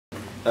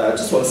I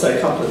just want to say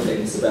a couple of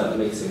things about the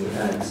meeting we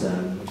had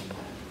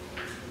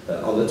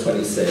on the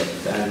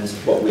 26th and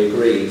what we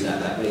agreed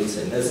at that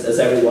meeting. As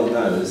everyone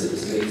knows, it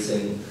was a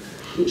meeting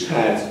which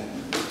had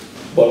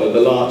one of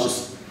the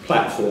largest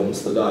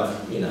platforms that I've,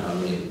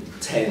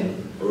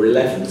 10 or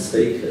 11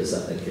 speakers I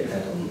think it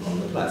had on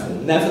the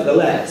platform.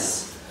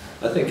 Nevertheless,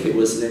 I think it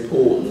was an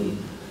important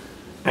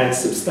and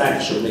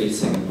substantial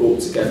meeting,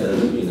 brought together,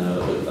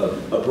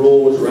 a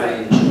broad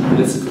range of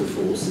political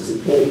forces,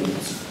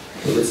 important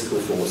political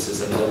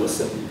forces, and there were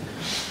some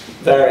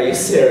very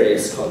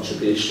serious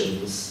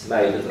contributions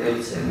made at the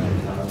meeting.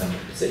 I remember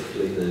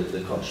particularly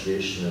the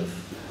contribution of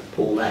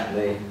Paul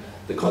Matney,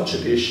 the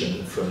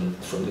contribution from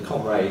the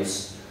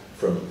comrades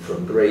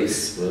from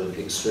Greece were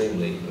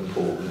extremely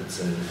important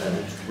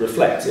and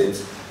reflected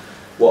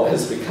what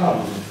has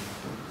become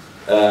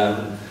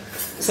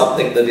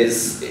something that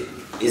is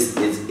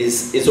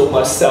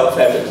almost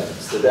self-evident,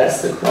 that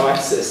as the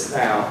crisis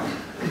now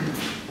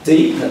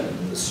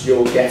deepens,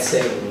 you're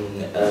getting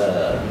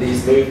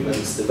these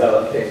movements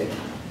developing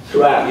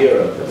throughout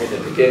Europe. I mean,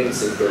 it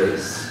begins in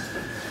Greece,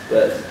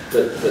 but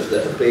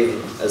there have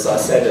been, as I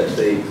said at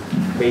the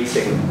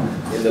meeting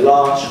in the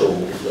large hall,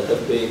 there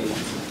have been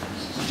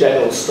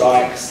general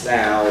strikes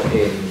now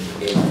in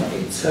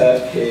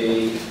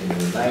Turkey, in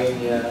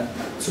Romania.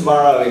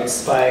 Tomorrow in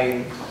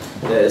Spain,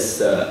 there's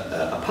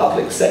a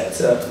public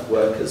sector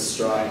workers'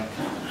 strike.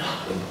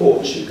 In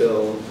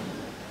Portugal,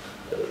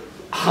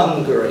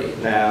 Hungary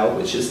now,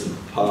 which isn't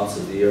part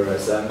of the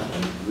Eurozone,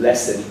 and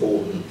less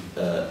important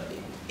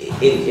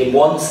in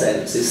one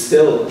sense, is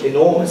still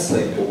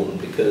enormously important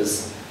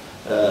because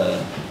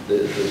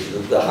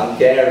the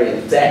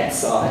Hungarian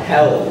debts are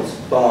held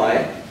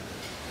by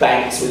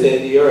banks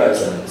within the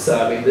Eurozone. So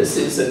I mean, this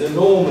is an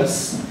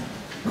enormous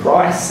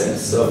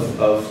crisis of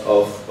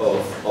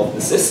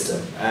the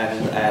system,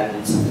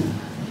 and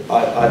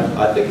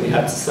I think we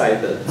have to say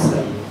that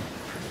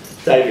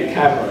David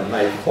Cameron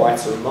made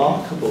quite a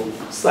remarkable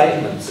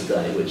statement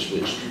today, which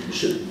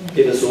should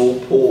give us all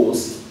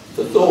pause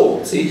for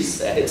thought. He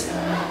said,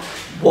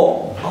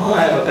 "What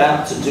I am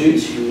about to do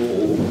to you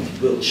all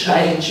will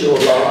change your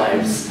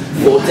lives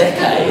for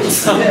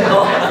decades." And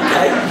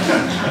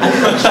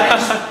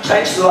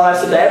change the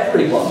lives of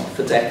everyone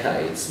for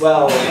decades.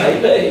 Well,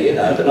 maybe,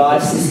 but I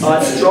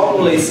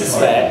strongly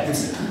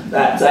suspect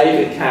that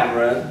David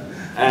Cameron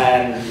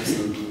and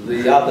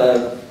the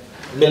other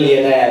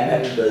millionaire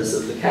members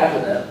of the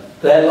cabinet,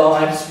 their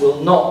lives will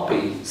not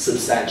be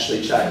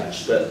substantially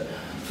changed. But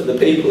for the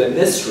people in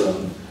this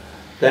room,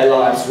 their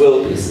lives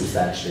will be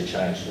substantially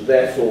changed. And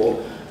therefore,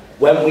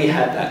 when we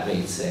had that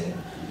meeting,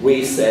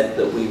 we said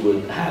that we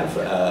would have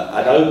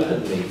an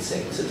open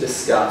meeting to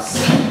discuss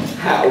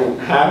how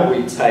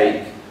we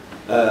take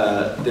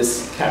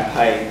this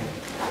campaign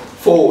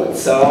forward.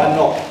 So I'm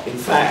not, in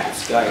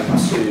fact, going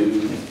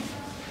to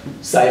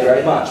say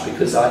very much,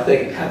 because I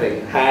think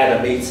having had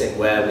a meeting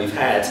where we've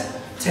had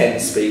 10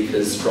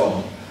 speakers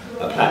from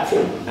a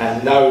platform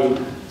and no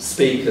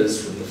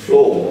speakers from the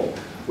floor,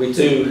 we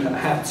do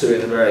have to,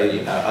 in a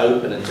very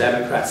open and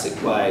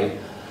democratic way,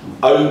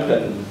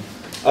 open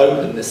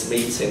this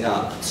meeting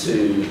up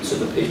to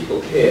the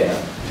people here.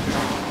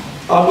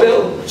 I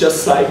will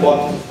just say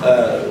one,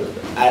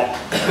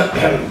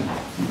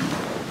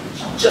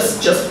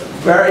 just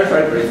very,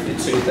 very briefly,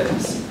 two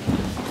things.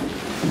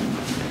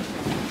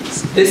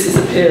 This is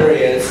a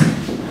period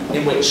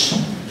in which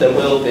there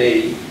will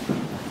be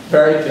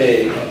very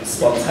big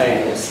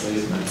spontaneous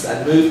movements,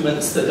 and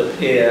movements that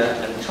appear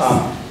and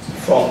come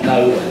from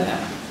nowhere,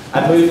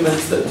 and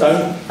movements that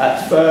don't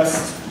at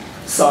first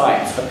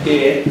sight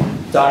appear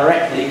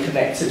directly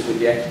connected with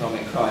the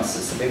economic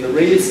crisis. I mean, the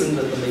reason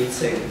that the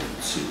meeting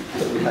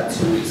that we had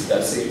 2 weeks ago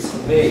seems to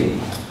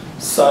me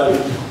so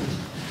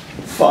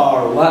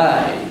far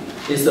away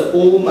is that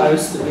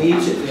almost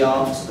immediately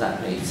after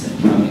that meeting,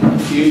 I mean a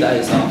few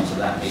days after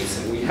that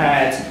meeting, we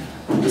had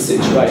the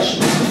situation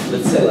with the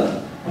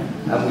flotilla,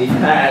 and we've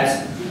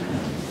had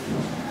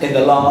in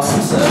the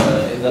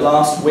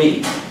last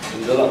week,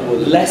 well,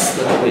 less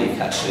than a week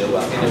actually, I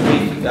mean a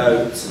week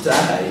ago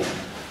today,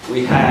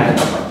 we had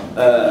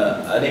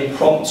an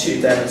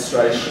impromptu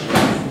demonstration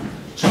in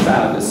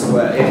Trafalgar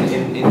Square,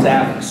 in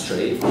Downing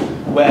Street,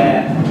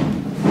 where,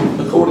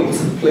 according to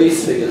the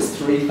police figures,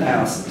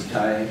 3,000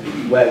 came,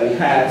 where we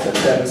had a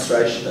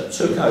demonstration that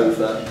took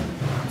over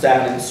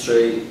Downing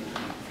Street,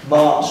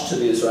 marched to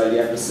the Israeli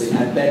embassy,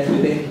 and then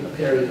within a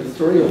period of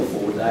 3 or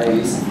 4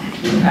 days,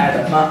 we had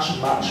a much,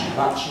 much,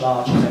 much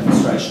larger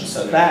demonstration.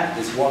 So that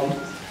is one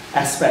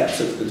aspect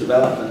of the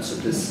development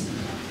of this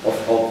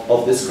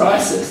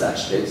crisis.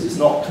 Actually, it is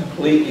not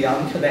completely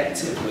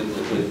unconnected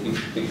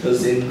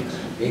because in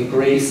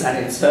Greece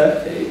and in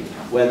Turkey,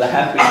 where there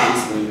have been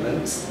these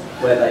movements,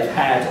 where they've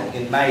had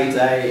in May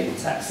Day in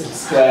Taksim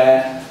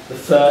Square the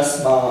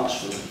first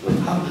march with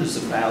hundreds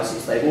of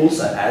thousands, they've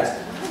also had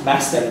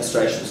mass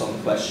demonstrations on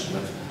the question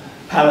of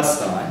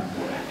Palestine.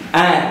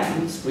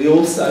 And we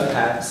also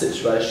have a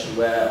situation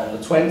where on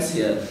the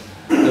 20th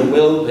there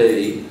will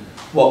be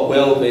what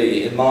will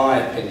be, in my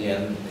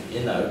opinion,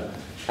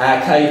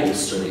 our cable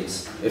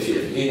street. If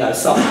you know,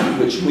 something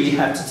which we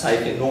had to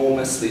take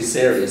enormously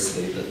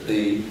seriously, that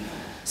the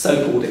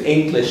so-called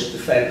English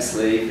Defence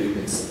League, who've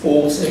been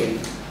supporting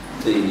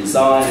the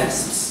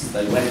Zionists,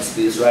 they went to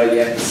the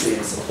Israeli embassy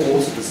and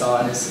supported the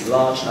Zionists in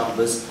large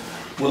numbers,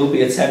 will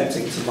be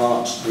attempting to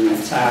march through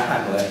Tower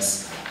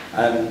Hamlets,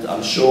 and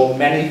I'm sure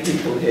many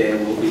people here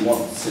will be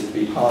wanting to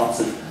be part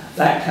of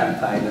that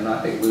campaign, and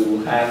I think we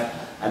will have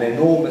an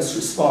enormous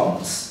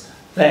response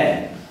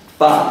then.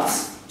 But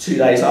 2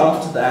 days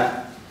after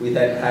that, we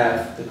then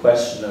have the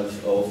question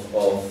of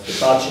the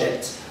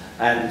budget,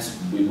 and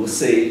we will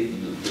see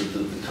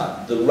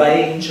the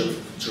range of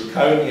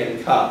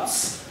draconian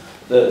cuts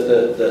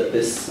that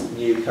this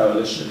new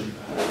coalition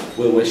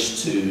will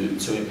wish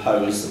to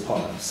impose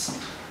upon us.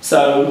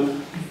 So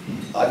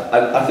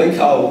I think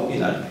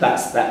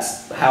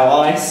that's how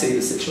I see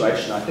the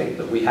situation. I think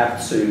that we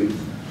have to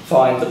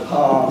find a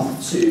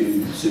path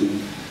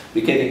to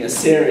beginning a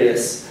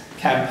serious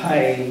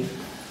campaign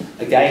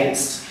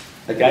against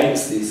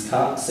these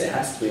cuts. It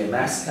has to be a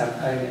mass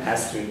campaign. It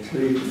has to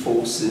include the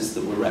forces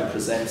that were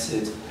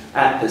represented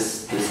at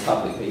this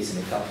public meeting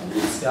a couple of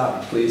weeks ago.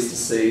 I'm pleased to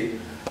see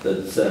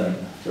that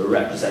there are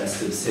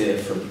representatives here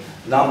from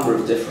a number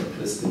of different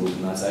political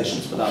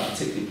organisations, but I'm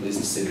particularly pleased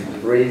to see that the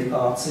Green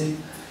Party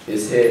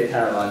is here.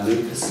 Caroline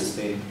Lucas has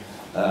been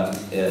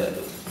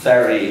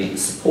very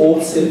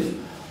supportive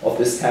of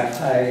this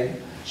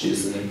campaign.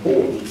 She's an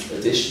important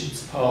addition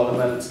to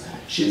Parliament.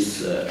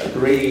 She's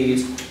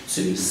agreed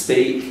to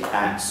speak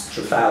at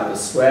Trafalgar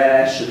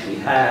Square should we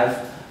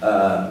have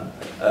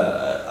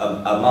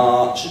a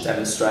march, a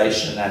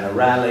demonstration and a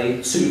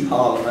rally to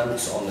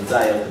Parliament on the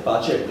day of the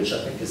budget, which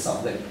I think is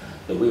something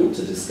that we ought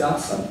to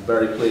discuss. I'm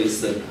very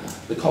pleased that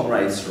the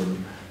comrades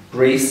from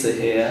Greece are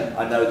here.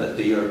 I know that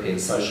the European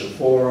Social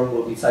Forum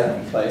will be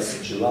taking place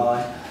in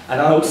July, and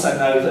I also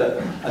know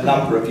that a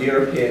number of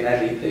European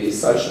MEPs,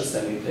 Socialist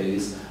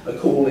MEPs, are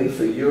calling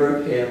for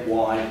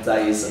European-wide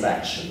days of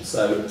action.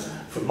 So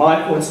from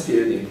my point of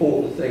view, the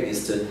important thing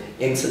is to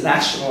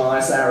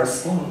internationalise our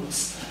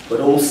response, but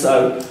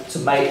also to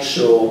make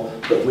sure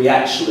that we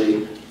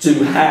actually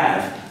do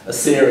have a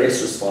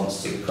serious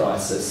response to the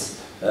crisis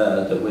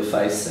that we're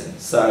facing.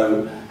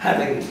 So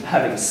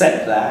having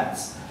said that,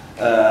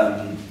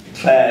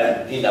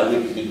 Claire, you know,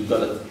 we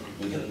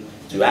can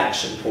do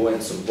action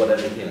points or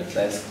whatever, you know,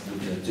 Claire's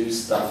we're going to do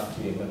stuff,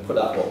 we can put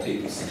up what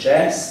people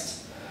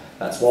suggest.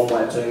 That's one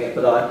way of doing it,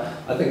 but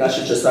I think I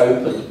should just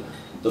open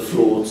the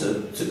floor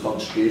to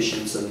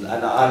contributions, and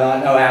I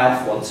know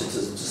Alf wanted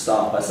to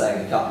start by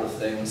saying a couple of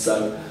things,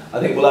 so I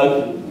think we'll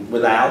open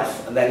with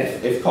Alf, and then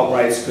if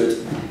comrades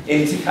could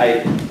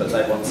indicate that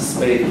they want to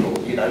speak, or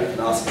you know, you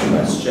can ask a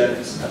question. It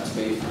doesn't have to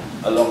be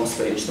a long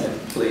speech, then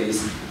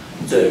please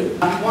do.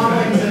 One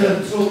way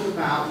to talk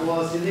about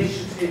was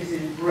initiatives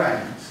in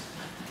Brent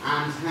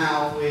and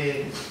how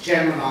we're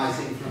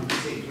generalising from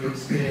particular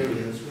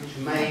experience,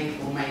 which may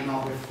or may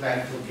not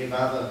reflect or give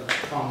other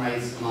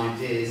comrades some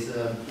ideas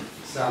of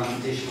some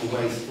additional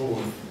ways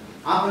forward.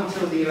 Up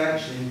until the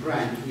election in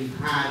Brent, we've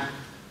had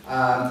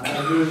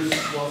a loose,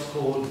 what's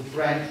called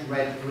Brent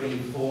Red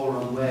Green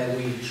Forum, where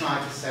we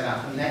tried to set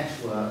up a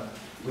network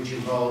which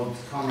involved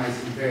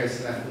comrades in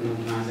various left-wing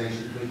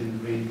organisations within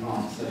the Green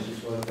Party,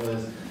 Socialist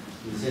Workers,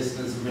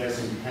 Resistance, and various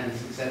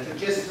independents, etc.,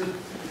 just to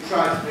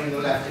try to bring the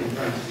left and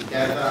Brent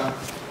together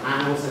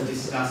and also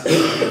discuss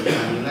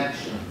the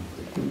election.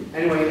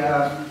 Anyway,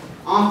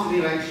 after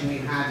the election we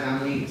had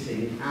our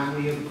meeting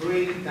and we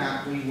agreed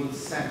that we would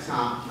set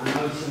up an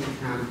open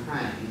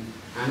campaign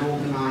and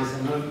organise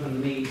an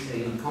open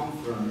meeting, a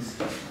conference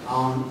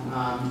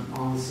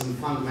on some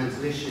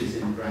fundamental issues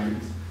in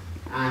Brent,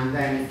 and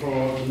then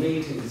for the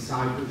meeting to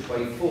decide which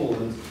way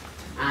forward.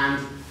 And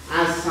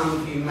as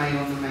some of you may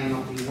or may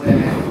not be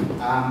aware,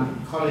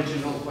 College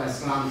of North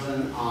West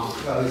London are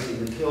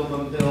closing the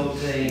Kilburn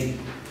building.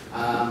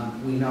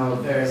 We know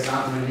of various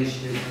other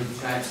initiatives and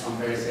threats on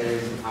various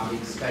areas of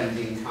public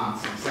spending,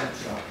 cuts,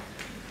 etc.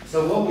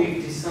 So what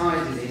we've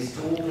decided is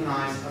to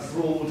organise a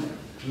broad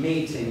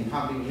meeting,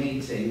 public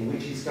meeting,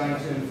 which is going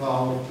to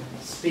involve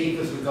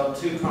speakers. We've got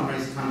two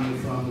comrades coming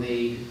from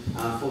the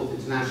 4th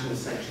International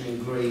section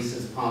in Greece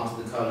as part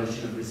of the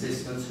Coalition of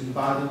Resistance, who,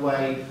 by the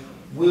way,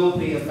 will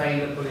be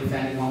available if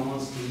anyone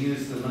wants to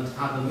use them at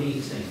other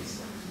meetings.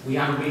 We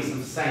have a reason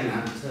for saying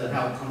that, to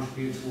help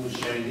contribute towards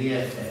sharing the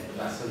airfare, but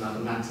that's another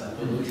matter.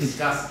 But we'll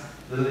discuss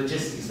the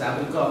logistics of that.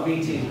 We've got a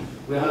meeting,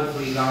 we're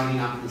hopefully lining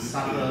up in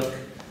Southwark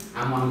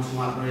and one or two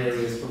other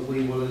areas, but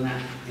we will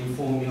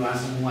inform you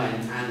as and when,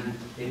 and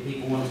if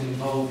people want to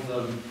involve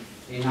them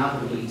in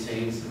other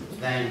meetings,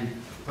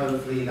 then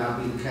hopefully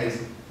that'll be the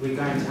case. We're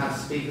going to have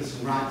speakers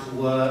from Right to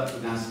Work,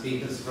 we're going to have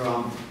speakers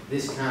from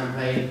this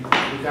campaign, we're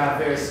going to have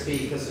various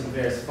speakers from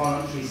various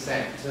voluntary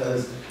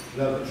sectors,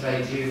 local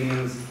trade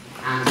unions,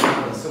 and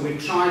others. So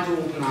we've tried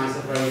to organise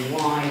a very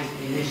wide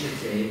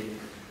initiative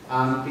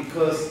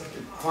because,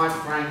 quite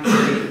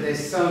frankly,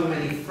 there's so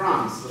many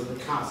fronts that the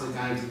cuts are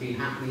going to be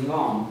happening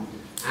on,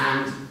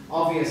 and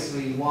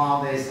obviously,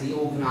 while there's the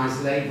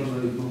organised labour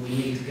movement, we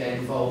need to get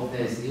involved.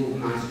 There's the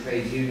organised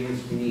trade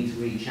unions we need to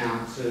reach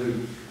out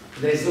to.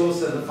 There's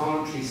also the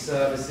voluntary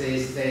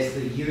services, there's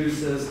the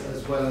users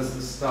as well as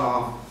the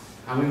staff,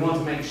 and we want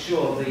to make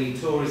sure the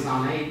Tories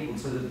aren't able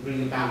to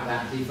bring about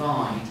that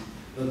divide,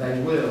 but they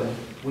will.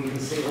 We can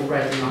see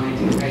already on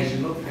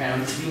education, look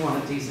parents, if you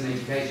want a decent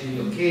education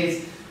for your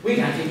kids, we're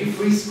going to give you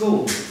free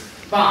schools.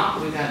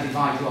 But we're going to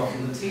divide you off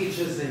from the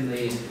teachers in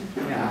the,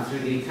 through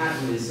the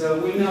academies.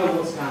 So we know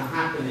what's going to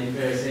happen in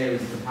various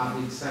areas of the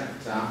public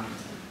sector,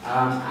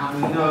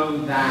 and we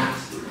know that,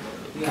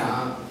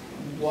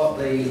 what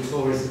the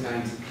Tories are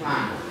going to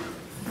plan.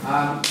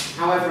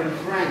 However,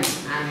 in Brent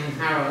and in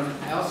Harrow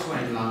and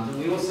elsewhere in London,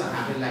 we also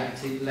have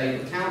elected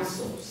Labour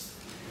councils.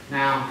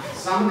 Now,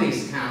 some of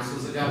these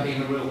councils are going to be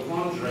in a real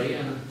quandary,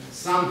 and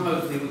some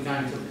hopefully we're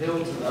going to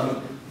appeal to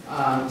them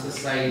to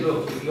say,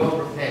 look, if you're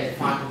prepared to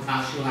fight for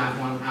cuts, you'll have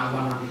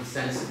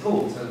 100%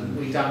 support. And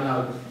we don't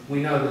know.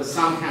 We know that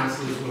some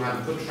councillors will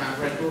have a good track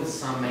record,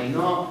 some may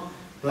not.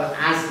 But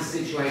as the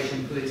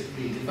situation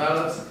politically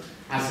develops,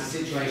 as the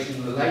situation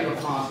in the Labour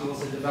Party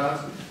also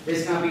develops,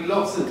 there's going to be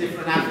lots of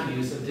different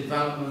avenues of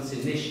developments,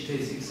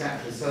 initiatives,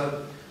 etc.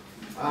 So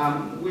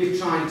we're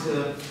trying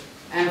to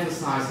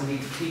emphasise the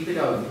need to keep it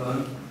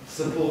open,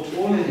 support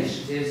all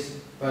initiatives,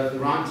 both the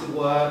right to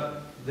work,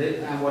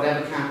 and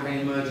whatever campaign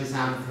emerges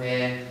out of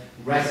here,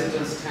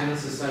 residents,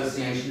 tenants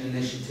association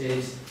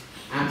initiatives,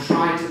 and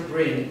try to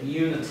bring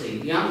unity.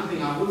 The other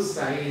thing I would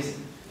say is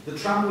the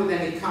trouble with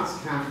any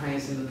cuts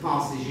campaigns in the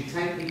past is you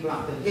take people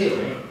up the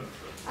hill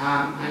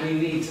and you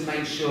need to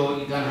make sure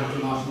you don't have to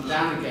march them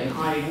down again.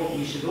 I.e., what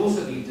we should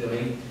also be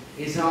doing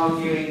is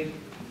arguing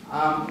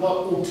what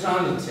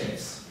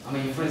alternatives. I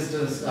mean, for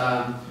instance,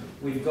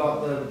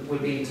 we're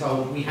being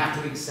told we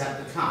have to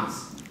accept the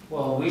cuts.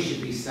 Well, we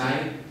should be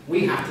saying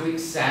we have to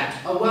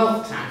accept a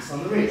wealth tax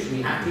on the rich.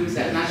 We have to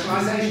accept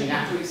nationalisation. We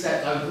have to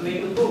accept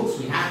opening the books.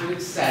 We have to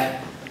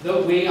accept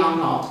that we are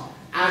not,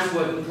 as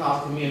working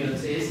class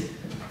communities,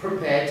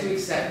 prepared to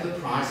accept the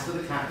price for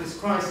the capitalist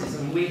crisis.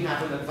 And we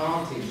have an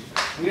advantage.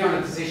 We are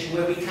in a position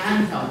where we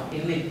can help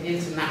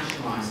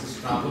internationalise the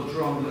struggle,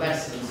 draw on the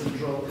lessons and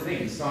draw the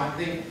links. So I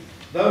think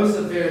those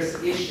are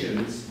various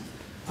issues.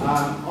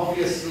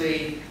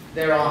 Obviously,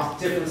 there are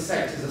different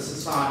sectors of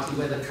society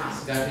where the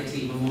cuts are going to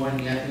hit even more in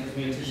the ethnic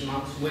communities,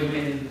 amongst women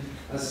in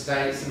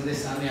estates and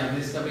this and the other.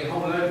 There's going to be a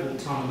whole load of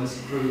autonomous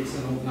groups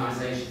and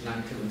organisation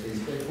activities.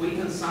 But if we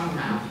can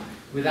somehow,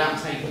 without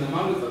taking them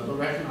over, but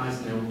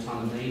recognising their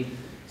autonomy,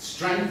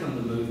 strengthen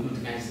the movement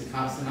against the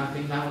cuts, then I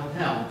think that will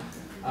help.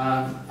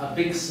 A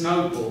big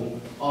snowball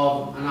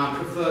of, and I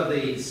prefer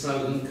the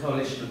slogan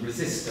coalition of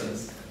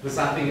resistance, because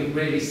I think it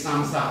really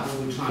sums up what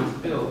we're trying to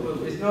build.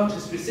 But it's not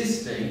just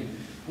resisting,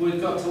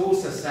 we've got to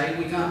also say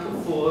we're going to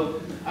put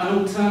forward an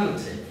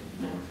alternative.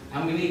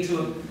 And we need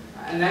to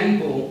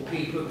enable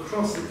people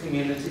across the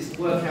communities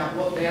to work out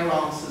what their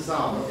answers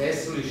are, what their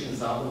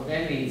solutions are, what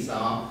their needs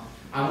are,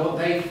 and what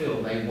they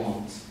feel they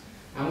want.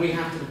 And we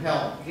have to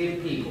help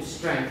give people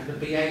strength to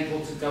be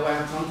able to go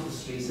out onto the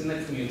streets in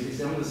the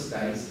communities, on the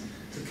states,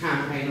 to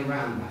campaign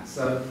around that.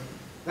 So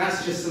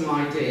that's just some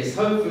ideas.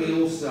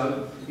 Hopefully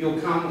also you'll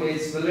come,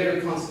 it's the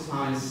Lyric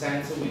Constantine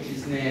Centre, which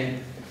is near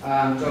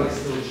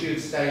Dollisfield Tube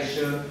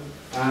Station,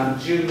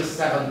 June the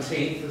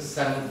 17th at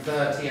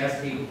 7:30,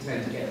 as people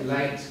tend to get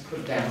late.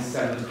 Put down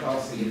 7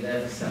 o'clock, so you're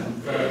there for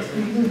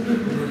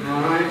 7:30.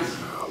 Alright?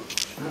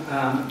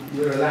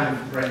 We're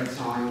allowing break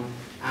time,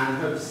 and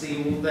hope to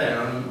see you all there.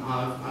 And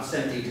I've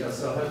sent details,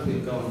 so hopefully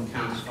we'll go on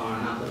Counterfire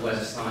and other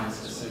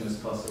websites as soon as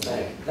possible.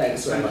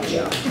 Thanks very much.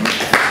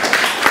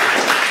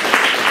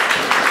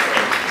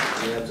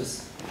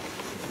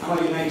 How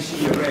you might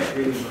see your rep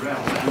really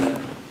well.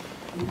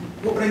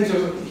 What brings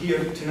us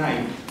here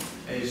tonight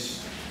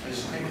is,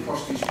 as I think the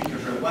first two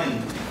speakers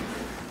outlined,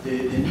 the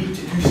need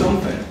to do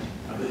something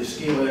about the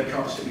scale of the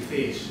cuts that we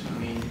face. I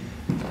mean,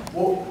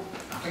 what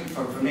I think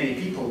for many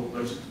people,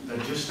 they're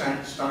just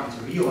starting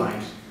to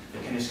realise the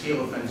kind of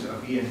scale of things that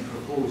are being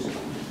proposed.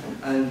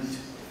 And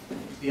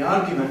the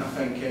argument, I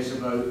think, is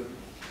about,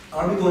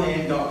 are we going to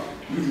end up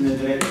moving in the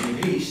direction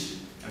of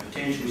Greece and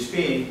potentially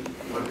Spain,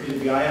 or could it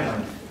be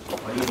Ireland,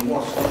 or even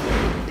worse,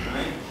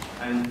 right?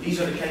 And these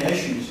are the kind of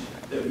issues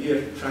that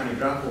we're trying to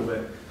grapple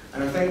with.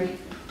 And I think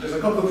there's a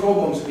couple of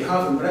problems that we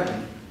have in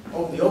Britain.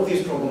 The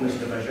obvious problem is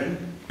division.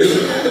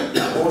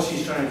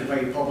 Bosses trying to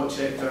divide public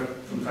sector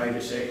from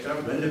private sector,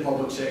 within the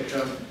public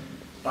sector,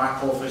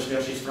 back office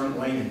versus front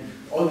line. And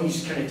all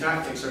these kind of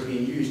tactics are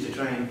being used to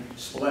try and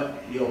split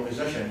the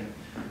opposition.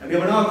 And we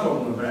have another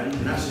problem in Britain,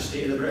 and that's the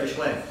state of the British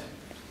left.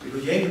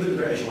 Because you think about the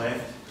British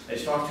left,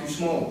 it's far too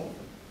small,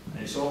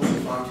 and it's also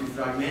far too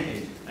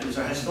fragmented. And it's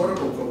a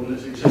historical problem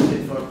that's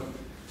existed for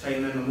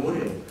time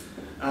immemorial.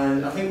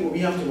 And I think what we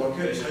have to work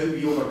out is how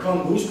we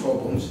overcome those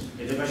problems,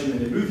 the division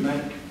in the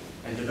movement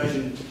and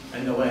division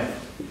in the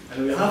left.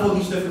 And we have all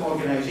these different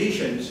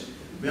organisations,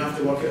 we have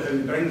to work out how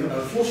we bring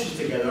our forces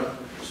together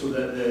so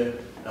that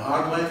the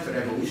hard left, the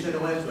revolutionary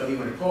left, whatever you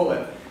want to call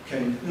it,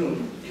 can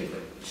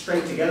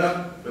strike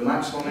together with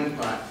maximum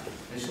impact.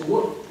 And so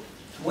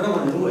what I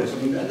want to know is, I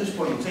mean, at this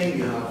point in time,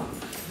 we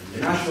have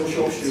the National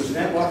Shop Stewards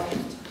Network.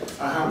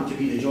 I happen to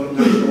be the joint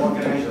national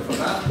organiser for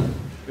that.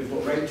 We've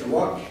got Right to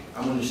Work.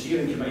 I'm on the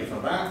steering committee for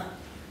that.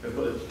 We've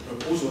got the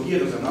proposal here.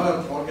 There's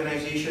another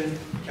organisation,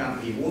 Can't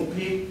Pay, Won't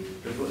Pay.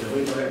 We've got the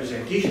Labour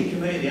Representation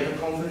Committee. They had a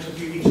conference a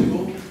few weeks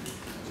ago.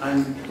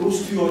 And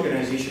those two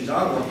organisations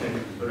are working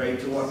with Right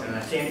to Work in an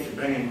attempt to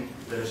bring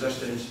the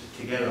resistance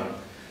together.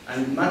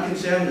 And my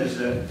concern is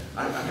that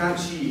I can't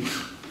see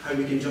how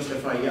we can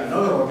justify yet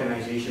another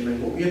organisation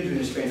when what we're doing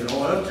is spending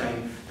all our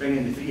time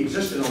bringing the three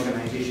existing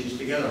organisations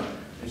together.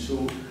 And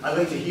so I'd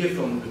like to hear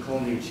from the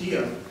comrades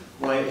here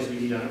why it is we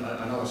need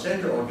another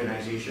separate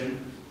organisation,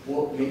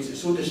 what makes it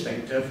so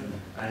distinctive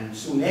and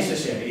so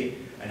necessary,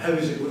 and how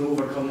is it going to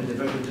overcome the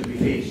divisions that we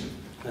face.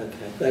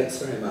 Okay,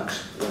 thanks very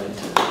much.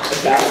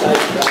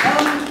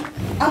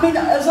 I mean,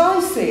 as I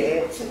see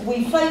it,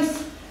 we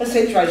face a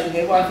situation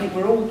here where I think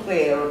we're all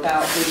clear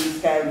about the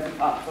scale of the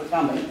cuts that are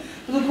coming.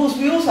 But of course,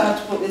 we also have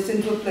to put this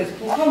into a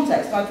political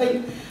context. I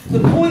think the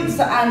points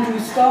that Andrew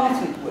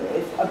started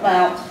with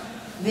about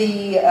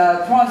the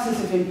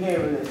crisis of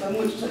imperialism,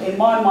 which in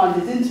my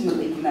mind is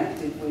intimately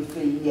connected with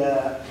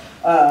the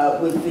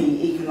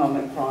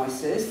economic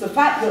crisis, the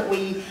fact that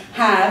we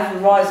have the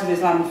rise of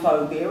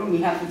Islamophobia and we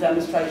have the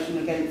demonstration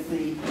against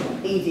the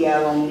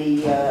EDL on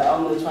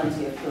the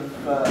 20th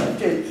of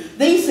June.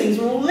 These things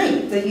are all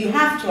linked, that you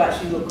have to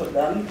actually look at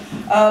them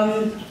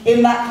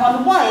in that kind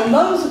of way. And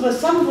those of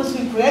us, some of us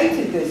who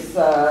created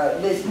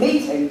this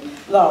meeting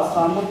last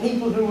time were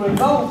people who were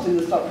involved in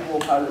the Stop the War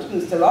Coalition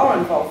and still are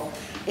involved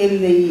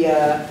in the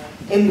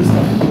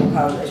Stop the War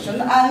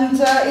Coalition. And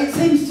it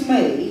seems to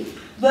me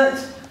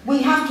that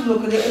we have to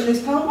look at it in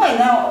this kind of way.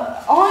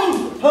 Now,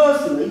 I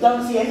personally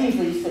don't see any of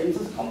these things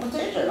as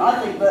competition.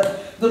 I think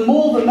that the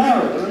more the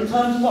merrier in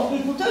terms of what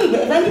people do.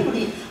 But if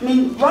anybody, I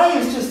mean, Ray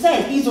has just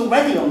said he's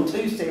already on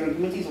 2 steering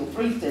committees or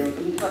 3 steering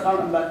committees, I don't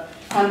remember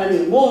how many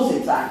it was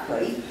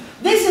exactly.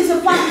 This is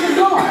a fact of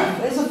life.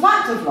 It's a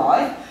fact of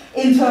life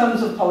in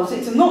terms of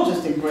politics, and not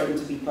just in Britain,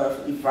 to be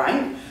perfectly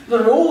frank.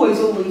 There are always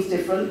all these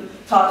different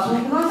types of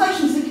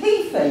organisations. The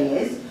key thing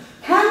is,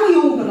 can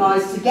we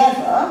organise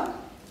together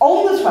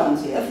on the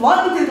 20th,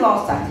 like we did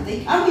last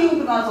Saturday? Can we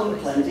organise on the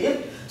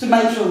 20th to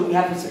make sure that we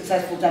have a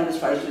successful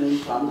demonstration in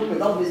East London,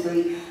 with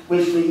obviously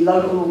with the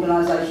local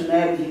organisation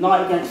there, with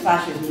Unite Against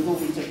Fascism, with all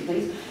these different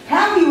things?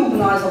 Can we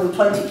organise on the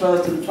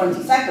 21st and the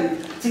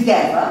 22nd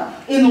together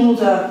in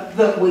order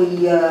that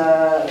we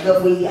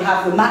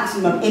have the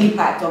maximum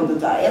impact on the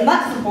day? And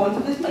that's the point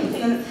of this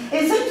meeting. And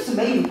it seems to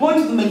me the point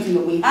of the meeting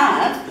that we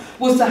had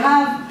was to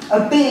have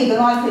a big and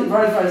I think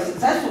very, very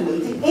successful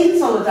meeting in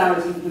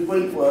solidarity with the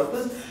Greek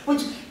workers,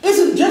 which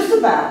isn't just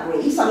about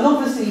Greece. I mean,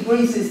 obviously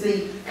Greece is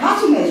the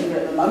cutting edge of it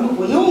at the moment.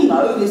 We all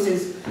know this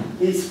is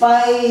in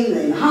Spain,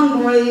 in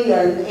Hungary,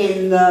 and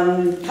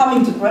in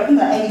coming to Britain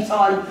at any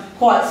time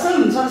quite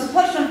soon. So it's a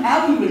question of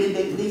how we really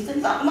link these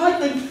things up. And I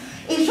think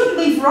it shouldn't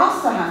be for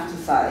us to have to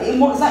say, in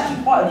what is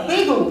actually quite a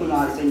big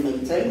organising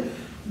meeting,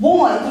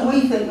 why do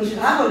we think we should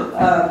have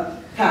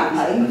a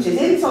campaign which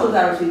is in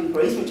solidarity with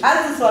Greece, which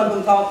has the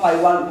slogan "Can't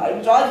Pay, Won't Pay,"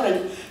 which I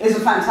think is a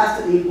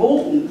fantastically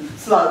important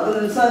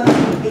slogan, and certainly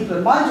for people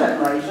of my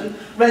generation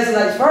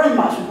resonates very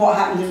much with what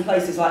happened in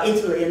places like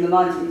Italy in the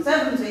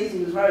 1970s. It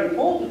was a very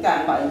important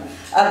campaign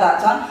at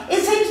that time.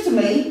 It seems to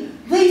me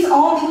these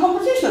aren't in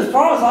competition. As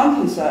far as I'm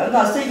concerned,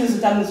 I see this as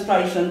a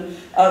demonstration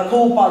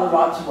called by the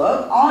Right to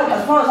Work.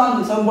 As far as I'm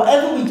concerned,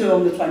 whatever we do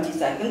on the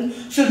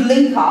 22nd should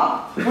link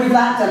up with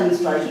that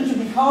demonstration, should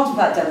be part of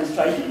that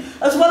demonstration,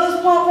 as well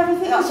as part of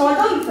everything else. So I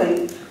don't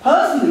think,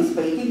 personally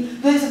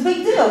speaking, that it's a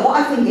big deal. What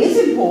I think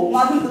is important,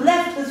 I think the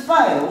left has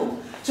failed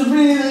to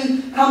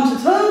really come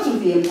to terms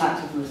with the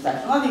impact of the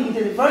recession. I think we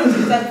did it very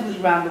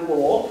successfully around the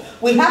war.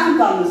 We haven't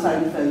done the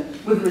same thing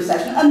with the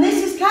recession, and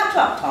this is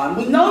catch-up time.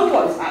 We know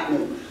what is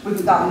happening with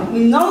the government.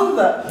 We know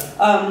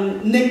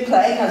that Nick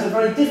Clegg has a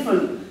very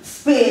different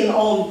spin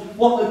on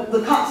what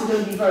the cuts are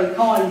going to be very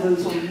kind and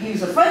sort of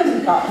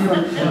user-friendly cuts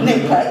from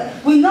Nick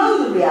Clegg. We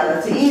know the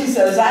reality is,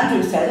 as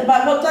Andrew said,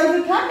 about what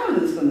David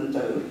Cameron is going to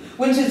do,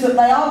 which is that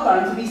they are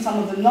going to be some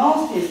of the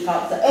nastiest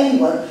cuts that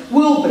anyone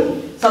will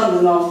be, some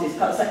of the nastiest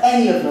cuts that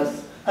any of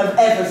us have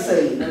ever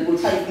seen, and will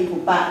take people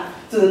back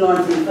to the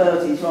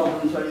 1930s rather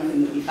than to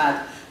anything that we've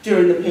had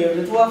during the period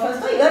of the welfare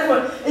state.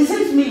 Therefore, it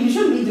seems to me we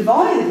shouldn't be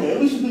divided here.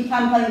 We should be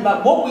campaigning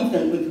about what we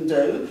think we can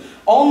do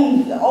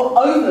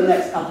over the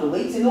next couple of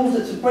weeks in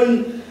order to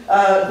bring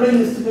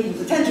this to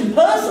people's attention.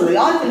 Personally,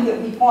 I think it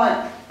would be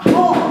quite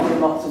hard in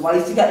lots of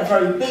ways to get a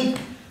very big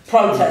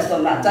protest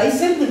on that day,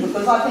 simply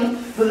because I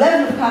think the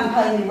level of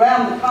campaigning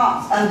around the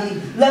cuts and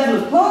the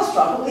level of class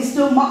struggle is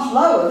still much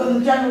lower than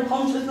the general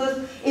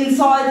consciousness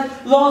inside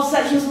large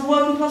sections of the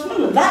working class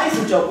movement. That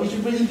is a job we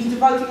should really be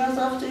devoting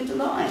ourselves to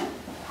tonight.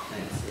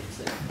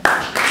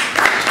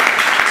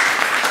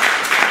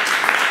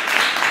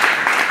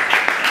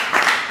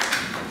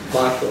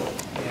 Michael.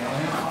 Yeah,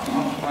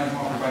 I'm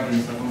Michael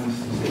Baggins, I'm on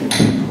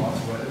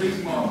the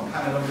reason why I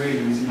had a long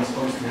reading is in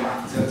response to a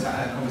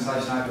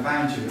conversation I had with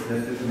Andrew at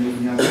the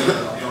meeting the other day, I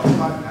was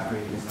talking about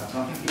reading and stuff. So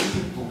I think it is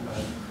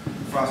important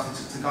for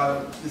us to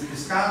go, the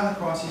scale of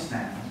the crisis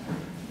now,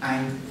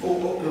 and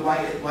all the way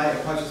it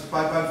approaches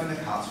both in the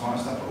cuts, right,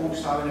 stuff, but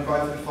also in the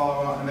growth of the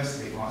far right and the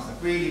rest of it, right,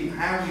 stuff. Really,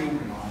 how we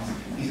organise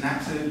is an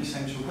absolutely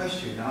central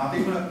question. And I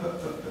do want to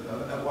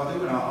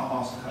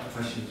ask a couple of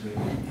questions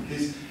really,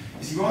 because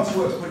you see, Right to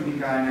Work's probably been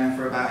going now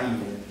for about a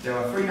year. There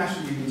are 3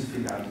 national unions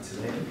affiliated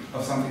to it,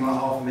 of something like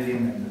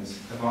 500,000 members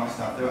of Right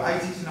Stuff. There are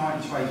 80 to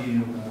 90 trade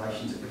union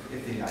organisations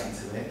affiliated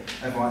to it,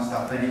 of Right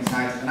Stuff. Then it's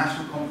had a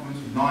national conference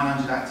with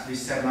 900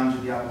 activists,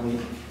 700 the other week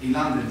in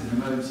London, it's an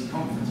emergency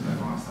conference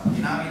of Right Stuff.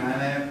 You know,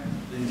 and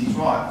Lindsay's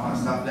right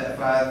Stuff, let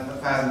a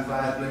thousand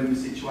flowers bloom the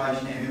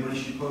situation,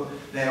 everybody should put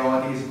their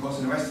ideas across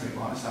and the rest of it,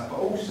 Right Stuff. But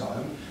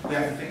also, we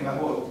have to think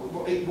about what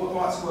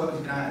Right to Work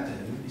has been able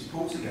to do is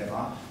pull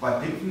together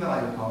by people from the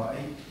Labour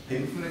Party,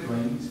 people from the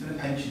Greens, from the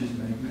pensioners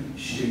movement,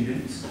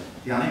 students,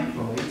 the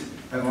unemployed,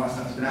 Right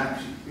Stuff has been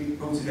actually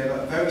pulled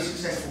together very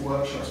successful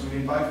workshops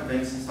within both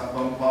events and stuff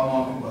by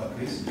migrant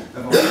workers, the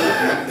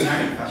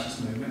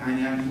anti-fascist movement and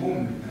the anti-war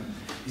movement.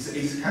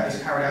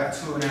 It's carried out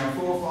 2 and now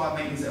 4 or 5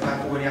 meetings that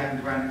have already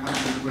happened around the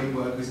country with Greek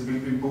workers have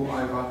been brought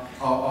over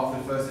after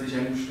the first of the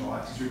general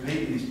strikes. It's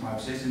repeating this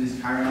process and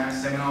is carrying out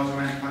seminars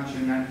around the country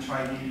and the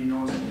trade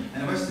union laws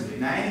and the rest of it.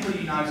 Now, anybody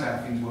who knows how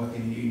things work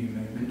in the union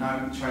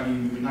movement, trade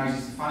union movement, knows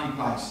it's a funny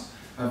place.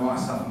 Right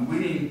Stuff, and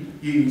winning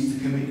unions to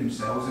commit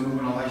themselves and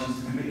organisations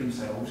to commit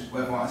themselves,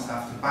 where Right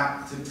Stuff to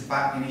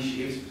back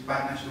initiatives, to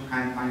back national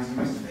campaigns and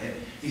the rest of it,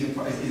 is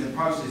a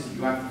process that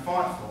you have to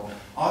fight for.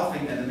 I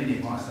think at the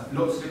minute, Right Stuff,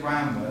 lots of the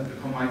groundwork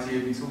that comrades here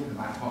have been talking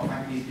about, quite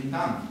frankly, has been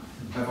done.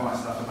 Right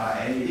Stuff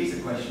about it. It is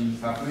a question,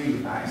 if I agree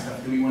with that,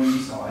 stuff, do we want to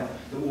decide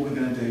that what we're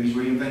going to do is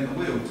reinvent the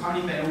wheel?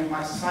 Tony Benn always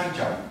makes the same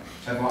joke.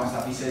 Right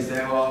Stuff, he says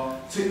there are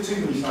too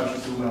many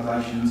socialist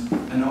organisations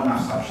and not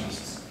enough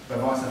socialists.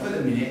 Right Stuff, at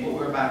the minute, what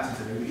we're about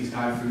to do is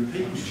go through the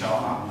People's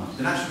Charter,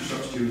 the National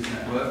Shop Stewards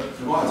Network,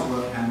 the Right to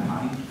Work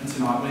campaign, and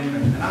tonight we'll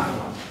invent another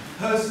one.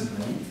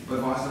 Personally,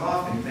 Right Stuff,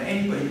 I think that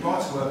anybody, Right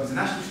to Work is a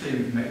national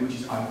steering committee which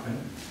is open,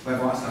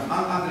 Right Stuff,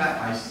 under that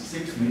basis, it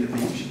seems to me that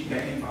people should be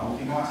getting involved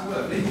in Right to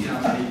Work. Lindsay and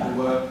other people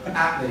were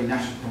at the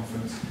national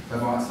conference,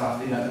 Right Stuff,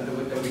 that we held a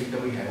couple of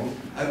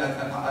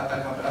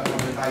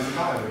days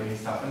ago, really, and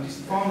stuff. And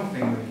just the final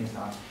thing, really, and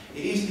stuff, it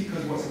is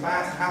because what's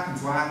about to happen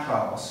to our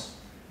class,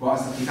 Right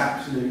Stuff, is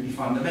absolutely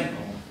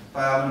fundamental.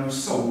 They are going to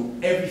assault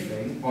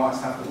everything, Right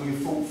Stuff, that we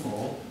have fought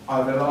for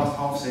over the last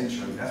half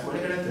century. That's what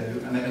they're going to do,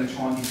 and they're going to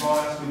try and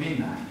divide us within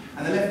that.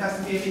 And the left has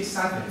to be a bit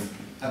savvy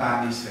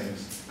about these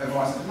things.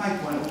 Right Stuff, no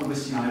point all of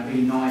us,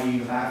 being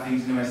naive about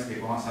things and the rest of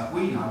it, Right Stuff.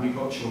 We know we've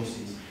got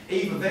choices.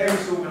 Either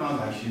various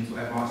organisations,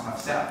 Right Stuff,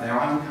 set up their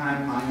own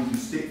campaigns and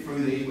stick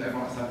through these,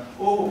 Right Stuff,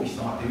 or what we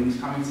start doing is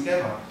coming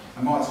together.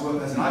 And Right to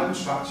Work as an open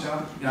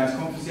structure, his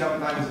conference the other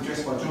day was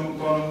addressed by John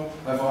McDonnell,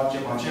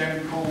 by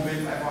Jeremy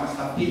Corbyn, Right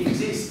Stuff. It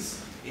exists.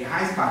 It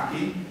has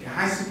backing, it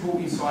has support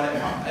inside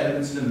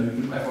elements of the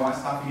movement, Right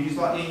Stuff. Unions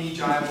like the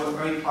NUJ work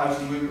very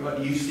closely with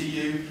the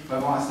UCU,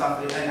 Right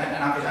Stuff,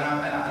 and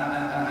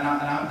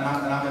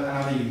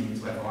other unions,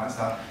 Right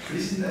Stuff. But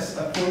this isn't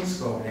a point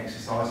scoring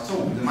exercise at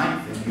all. The main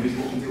thing is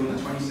what we do on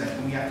the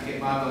 22nd. We have to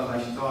get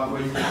mobilisations. I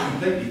agree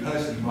completely,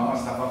 personally, Right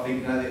Stuff. I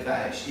think that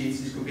actually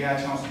this could be our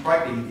chance to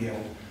break the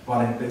EDL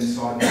by then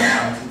deciding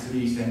to the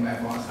East End,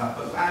 Right Stuff.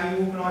 But how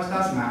you organise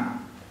does matter.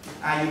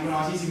 How you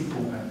organise is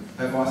important.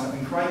 Right Stuff,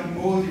 and creating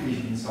more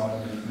division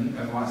inside the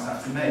movement, Right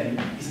Stuff, to me,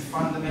 is a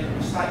fundamental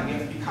mistake. We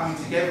have to be coming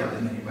together at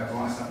the minute,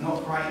 Right Stuff,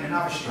 not creating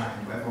another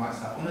strand, Right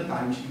Stuff. On the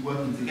day we should be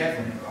working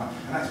together on it, right?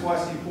 And that's why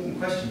it's an important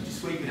question.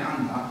 Just sweeping it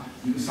under,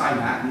 you can say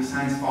that, and it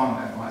sounds fine,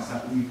 Right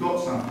Stuff, but we've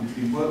got something that's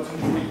been worked on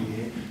for a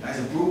year, that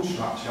has a broad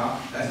structure,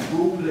 that has a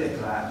broad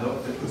political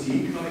outlook, that puts the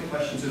economic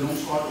questions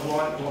alongside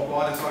the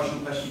wider social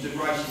questions of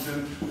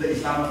racism, that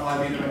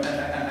Islamophobia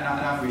and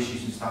other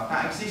issues and stuff.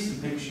 That exists,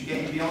 and people should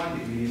get in behind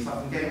it, really, and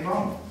stuff, and get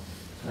involved.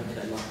 I'm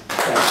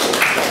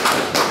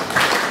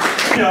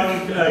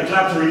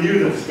glad to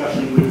renew the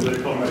discussion with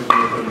the comrades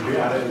from the we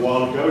had it a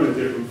while ago in a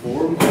different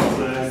forum.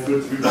 It's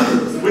good to be back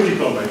with you,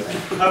 comrades.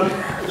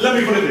 Let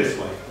me put it this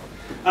way.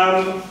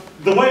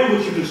 The way in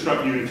which you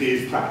construct unity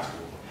is practical.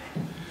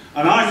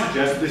 And I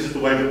suggest this is the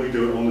way that we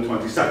do it on the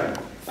 22nd.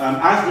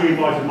 As we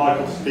invited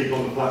Michael to speak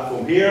on the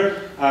platform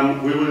here,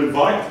 we will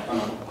invite,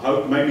 and I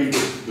hope maybe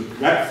the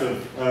breadth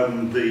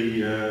of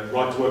the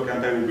Right to Work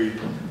campaign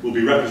will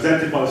be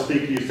represented by the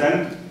speaker you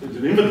send. It's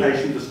an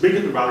invitation to speak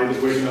at the rally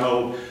that we're going to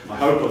hold, I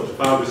hope, at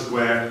Trafalgar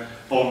Square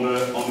on the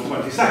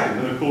 22nd.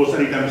 And of course,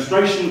 any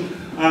demonstration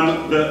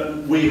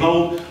that we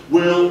hold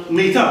will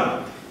meet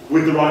up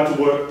with the Right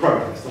to Work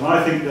protest. And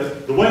I think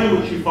that the way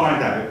in which you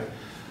find out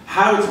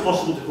how it's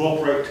possible to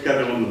cooperate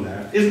together on the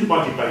left isn't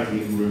by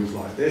debating in rooms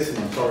like this, and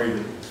I'm sorry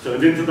that it's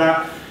turned into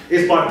that,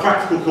 it's by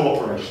practical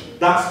cooperation.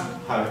 That's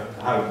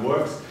how it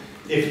works.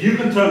 If you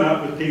can turn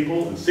up with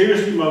people and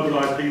seriously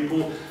mobilise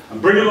people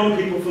and bring along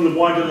people from the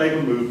wider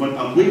Labour movement,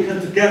 and we can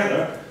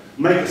together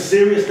make a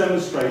serious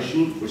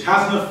demonstration which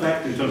has an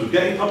effect in terms of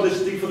getting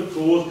publicity for the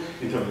cause,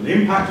 in terms of an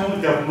impact on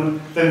the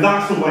government, then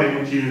that's the way in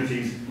which unity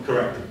is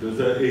created.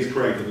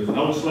 There's an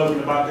old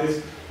slogan about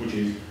this, which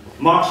is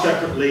march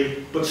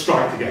separately, but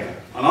strike together.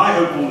 And I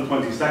hope on the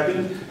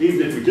 22nd,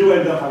 even if we do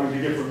end up having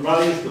two different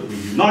rallies, that we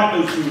unite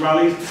those two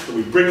rallies, that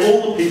we bring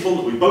all the people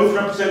that we both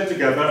represent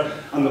together,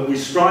 and that we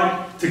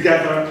strike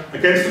together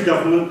against the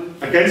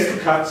government, against the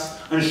cuts,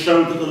 and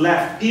show that the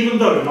left, even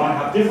though it might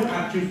have different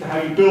attitudes to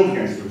how you build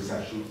against the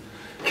recession,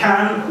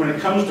 can, when it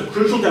comes to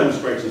crucial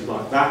demonstrations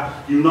like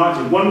that, unite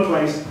in one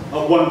place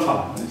at one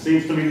time. And it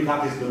seems to me that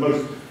that is the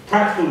most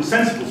practical and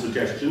sensible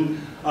suggestion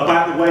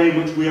about the way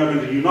in which we are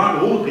going to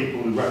unite all the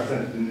people who are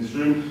represented in this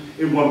room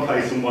in one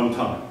place and one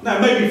time. Now,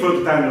 maybe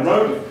further down the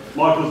road,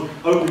 Michael's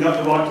opening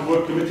up the Right to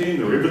Work Committee, and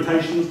there are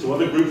invitations to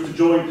other groups to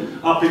join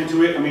up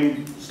into it. I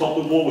mean, Stop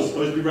the War was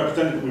supposed to be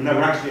represented, but we've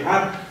never actually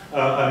had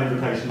an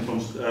invitation from,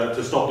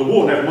 to Stop the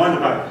War, never mind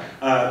about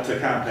to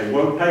campaign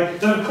won't pay.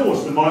 Then, of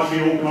course, there might be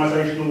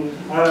organisational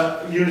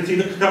unity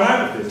that could come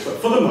out of this. But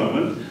for the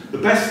moment, the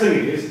best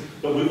thing is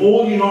that we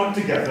all unite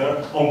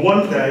together on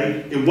one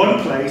day, in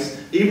one place,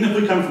 even if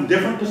we come from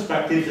different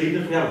perspectives,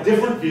 even if we have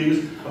different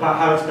views about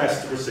how it's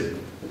best to proceed.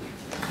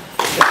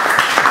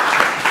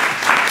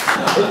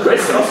 If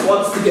Christos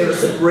wants to give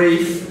us a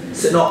brief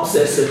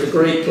synopsis of the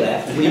Greek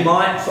left, we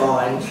might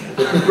find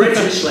that the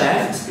British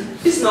left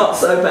is not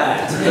so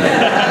bad.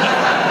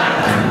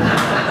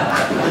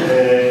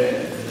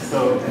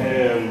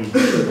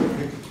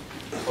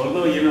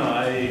 Although, you know,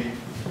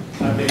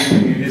 I've been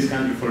living in this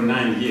country for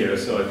 9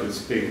 years, so I could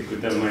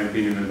tell my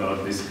opinion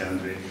about this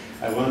country.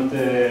 I wanted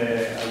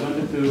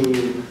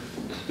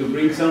to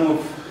bring some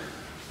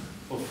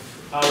of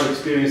our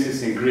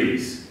experiences in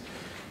Greece.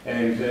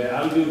 And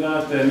I'll do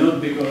that not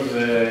because,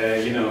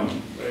 you know,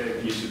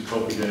 you should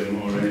copy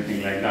them or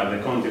anything like that. The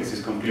context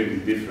is completely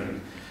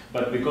different.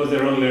 But because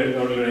they're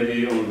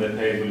already on the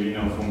table, you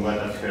know, from what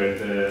I've heard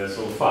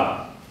so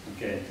far.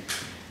 Okay.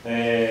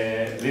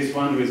 This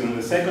one reason.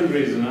 The second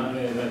reason that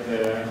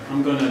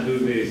I'm going to do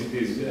this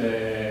is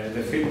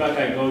the feedback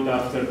I got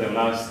after the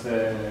last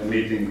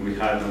meeting we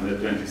had on the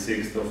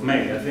 26th of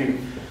May. I think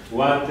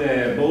what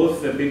both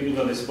the people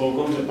that spoke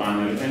on the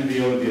panel and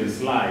the audience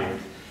liked,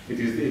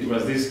 it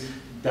was this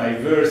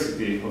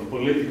diversity of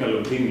political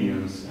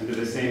opinions and at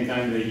the same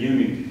time the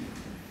unity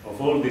of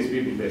all these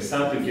people. They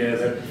sat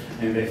together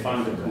and they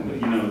found,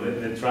 you know,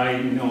 they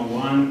tried, you know,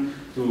 one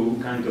to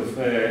kind of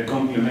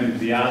complement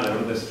the other,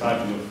 or the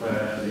struggle of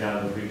the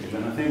other people.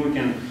 And I think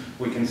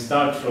we can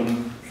start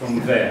from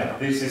there.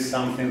 This is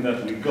something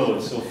that we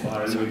got so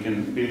far, and we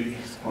can build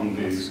on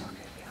this.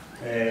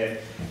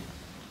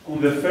 On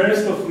the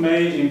 1st of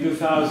May in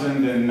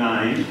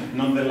 2009,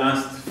 not the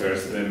last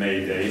 1st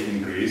May Day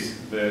in Greece,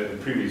 the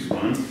previous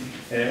one,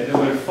 there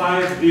were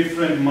 5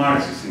 different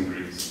marches in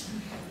Greece.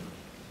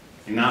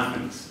 In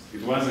Athens,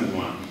 it wasn't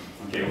one.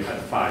 Okay, we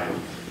had 5.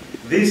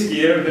 This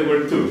year there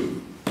were 2.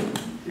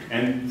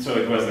 And so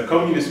it was the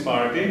Communist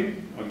Party,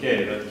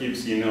 okay, that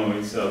keeps, you know,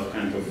 itself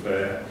kind of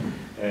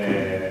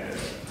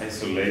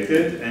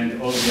isolated,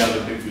 and all the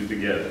other people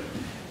together.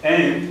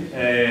 And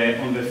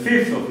on the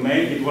 5th of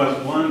May, it was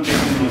one big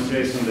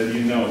demonstration that,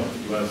 you know,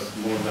 it was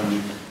more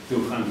than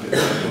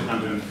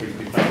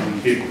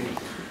 250,000 people.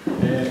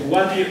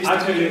 What you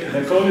actually,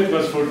 the call it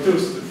was for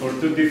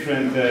two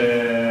different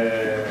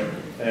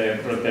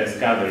protest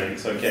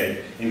gatherings,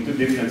 okay, in 2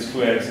 different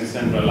squares in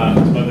central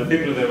Athens. But the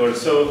people, they were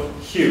so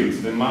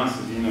huge, the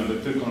masses, you know,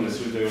 that took on the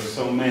street, there were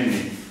so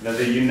many that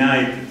they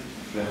united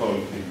the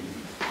whole thing.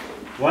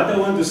 What I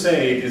want to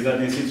say is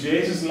that in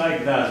situations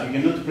like that, you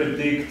cannot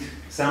predict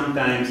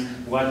sometimes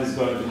what is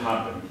going to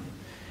happen.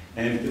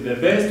 And the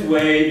best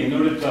way in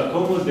order to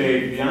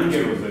accommodate the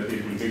anger of the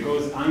people,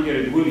 because anger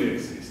it will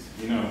exist,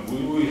 you know, we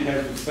will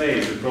have to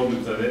face the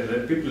problems that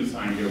the people's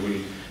anger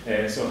will.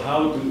 So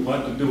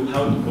what to do,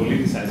 how to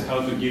politicize,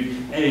 how to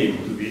give aid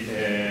to the,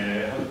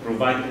 how to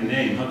provide an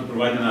aim, how to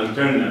provide an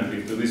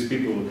alternative to these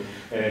people,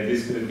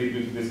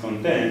 people's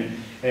discontent.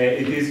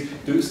 It is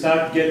to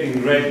start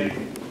getting ready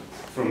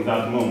from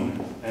that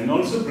moment, and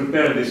also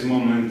prepare this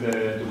moment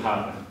to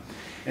happen.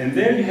 And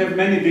there you have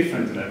many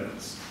different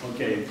levels.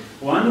 Okay,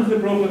 one of the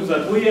problems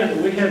that we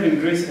have in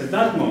Greece at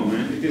that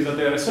moment, it is that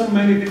there are so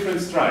many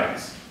different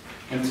strikes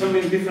and so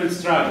many different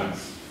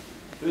struggles.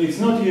 It's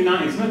not a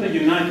united front,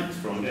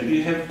 and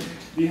you have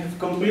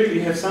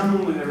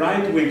some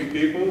right-wing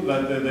people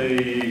that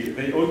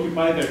they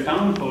occupy their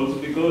town halls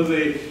because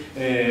they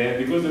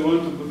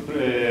want to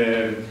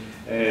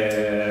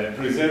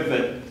preserve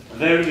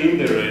their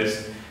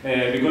interest.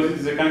 Because it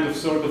is a kind of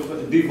sort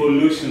of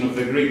devolution of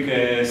the Greek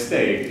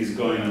state is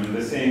going on at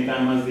the same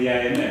time as the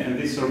IMF, and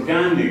this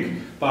organic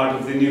part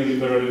of the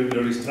neoliberal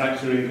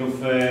restructuring of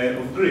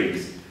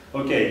Greece.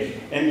 Okay,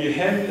 and you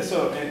have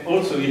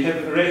also you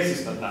have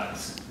racist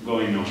attacks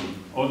going on,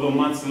 although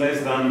much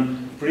less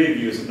than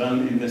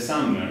than in the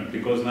summer,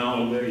 because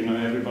now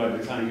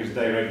everybody's anger is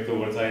direct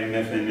towards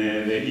IMF and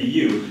the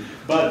EU,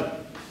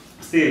 but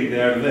still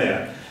they are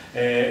there.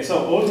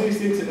 So all these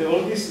things,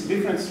 all these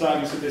different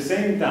struggles at the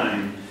same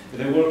time,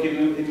 they work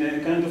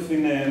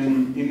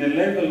in a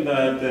level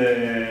that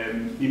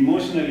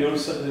emotionally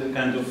also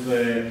kind of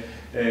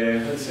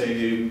let's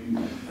say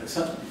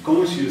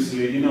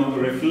consciously,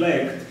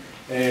 reflect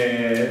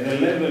the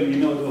level, you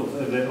know, of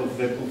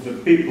the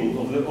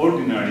people, of the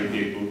ordinary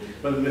people,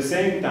 but at the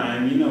same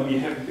time, you know, you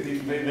have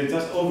they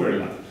just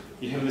overlap.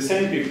 You have the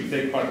same people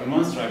take part in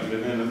one strike and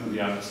then in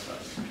the other strike.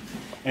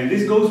 And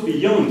this goes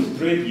beyond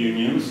trade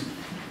unions.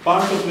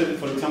 Part of the,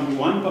 for example,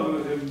 one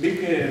big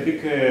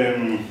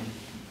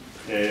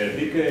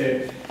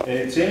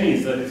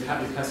change that it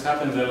has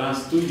happened in the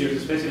last 2 years,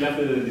 especially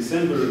after the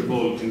December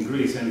revolt in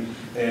Greece, and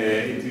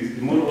it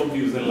is more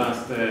obvious the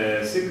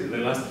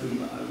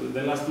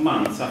last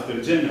months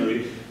after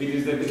January. It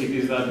is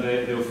that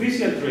the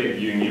official trade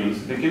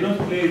unions, they cannot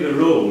play the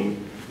role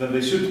that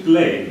they should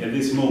play at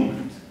this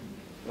moment.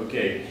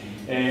 Okay,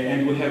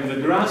 and we have the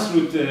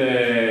grassroots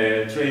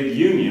trade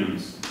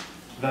unions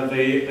that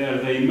they are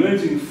the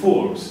emerging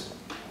force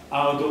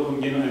out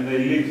of, you know, and they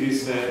lead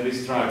this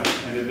struggle.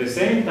 And at the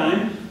same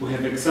time, we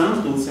have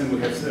examples, and we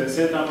have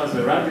set up as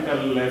a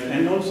radical left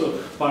and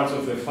also parts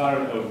of the far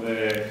of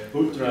the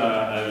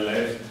ultra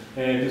left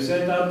to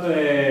set up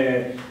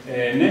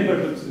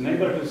neighborhood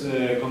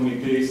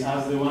committees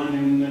as the one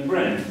in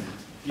Brent.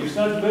 You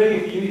start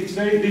it's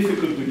very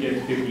difficult to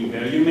get people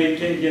there. You may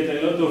get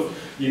a lot of,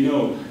 you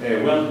know,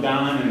 well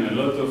done and a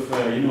lot of,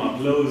 you know,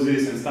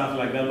 applauses and stuff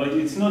like that, but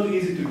it's not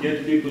easy to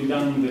get people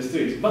down on the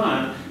streets.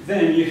 But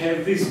then you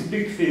have this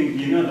big thing,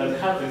 you know, that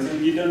happens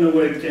and you don't know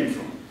where it came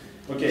from.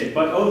 Okay,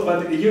 but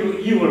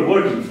you were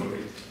working for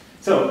it.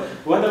 So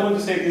what I want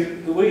to say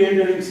is we're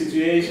entering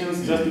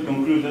situations, just to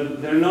conclude,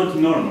 that they're not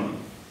normal.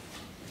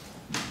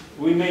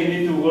 We may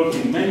need to work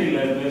in many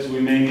levels, we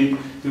may need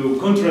to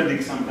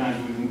contradict sometimes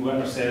with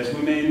ourselves,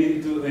 we may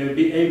need to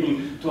be able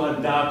to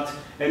adapt,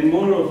 and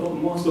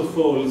most of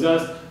all,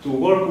 just to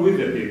work with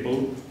the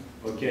people,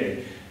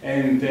 okay,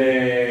 and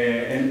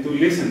to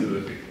listen to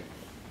the people.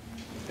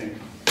 Thank you.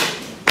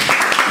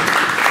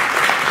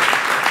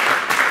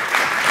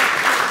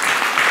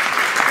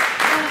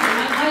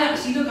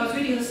 I was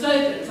reading the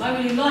slogans. I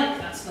really like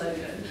that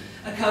slogan,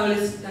 a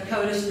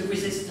coalition of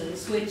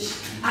resistance, which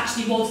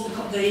actually was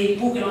the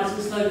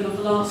organising slogan of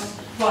the last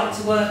Right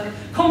to Work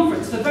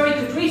conference for very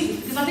good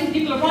reasons, because I think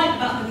people are right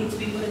about the need to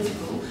be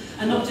political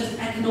and not just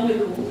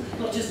economical,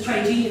 not just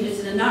trade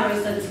unionist in a narrow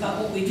sense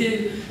about what we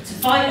do to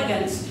fight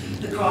against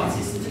the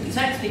crisis and to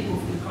protect people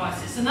from the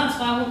crisis. And that's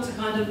why I want to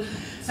kind of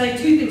say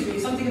two things really,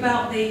 something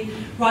about the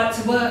Right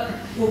to Work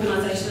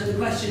organisation and the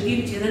question of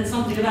unity, and then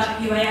something about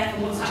UAF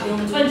and what's happening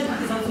on the 20th,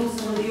 because I was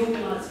also one of the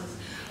organisers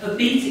of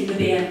beating the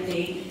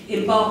BNP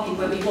in Barking,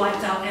 where we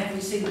wiped out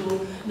every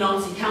single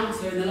Nazi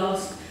councillor in the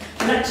last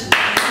election.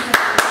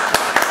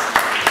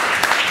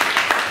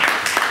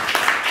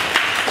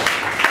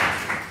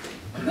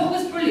 What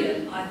was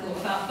brilliant, I thought,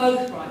 about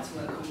both Right to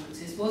Work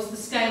conferences was the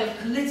scale of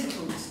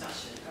political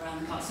discussion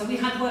around the country. So we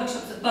had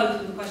workshops at both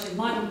on the question of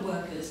migrant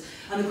workers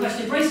and the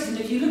question of racism.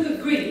 If you look at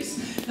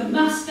Greece, the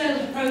mass scale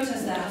of the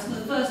protest there has for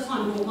the first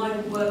time brought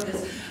migrant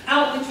workers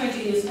out with trade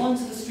unions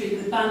onto the street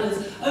with banners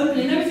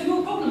openly. And there is a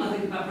real problem, I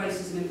think, about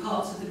racism in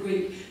parts of the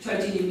Greek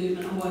trade union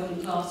movement and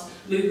working class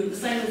movement, the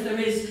same as there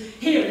is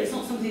here. It's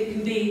not something that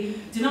can be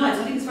denied.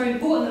 So I think it's very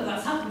important that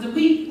that's happened. And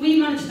we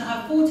managed to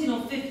have 14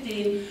 or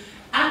 15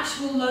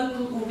 actual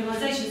local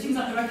organisations, things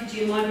like the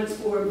Refugee and Migrants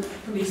Forum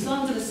from East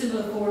London, a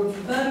similar forum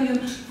from Birmingham,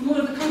 from all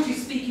of the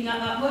countries speaking at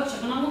that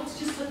workshop. And I want to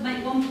just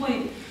make one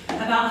point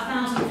about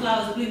 1,000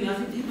 flowers blooming. I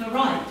think people are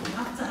right. We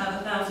have to have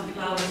 1,000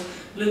 flowers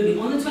blooming.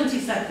 On the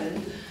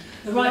 22nd,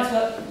 the Right to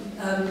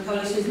Work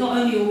Coalition is not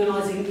only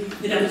organising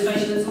the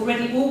demonstration that's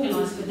already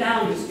organised for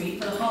Downing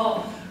Street, for the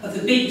Heart of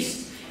the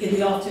Beast in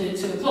the afternoon at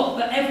 2 o'clock,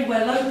 but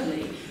everywhere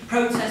locally,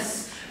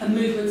 protests and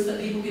movements that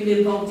people can be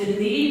involved in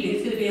the evening.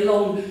 It's going to be a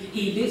long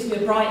evening, it's going to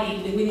be a bright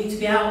evening. We need to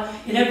be out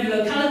in every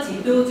locality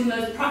building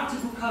those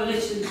practical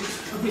coalitions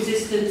of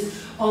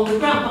resistance on the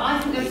ground. But I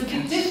think there's a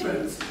big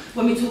difference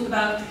when we talk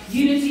about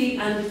unity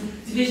and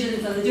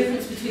divisions and the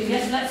difference between,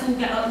 yes, let's all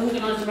get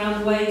organised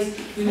around the ways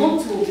we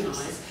want to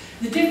organise.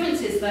 The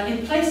difference is that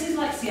in places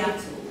like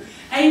Seattle,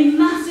 a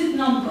massive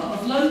number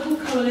of local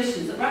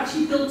coalitions that were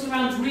actually built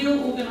around real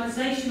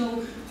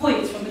organisational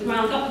points from the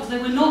ground up, because they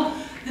were not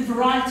the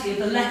variety of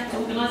the left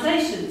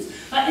organisations.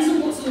 That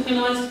isn't what's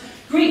organised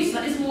Greece,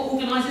 that isn't what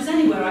organises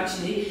anywhere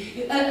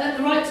actually. At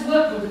the Right to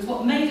Work conference,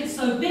 what made it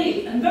so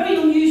big and very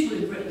unusual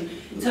in Britain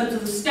in terms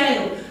of the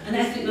scale and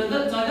ethnic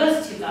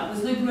diversity of that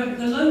was the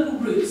local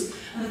roots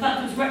and the fact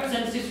that it was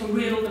representatives from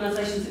real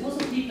organisations. It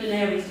wasn't people in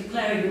areas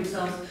declaring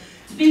themselves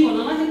to be one.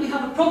 And I think we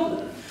have a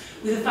problem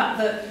with the fact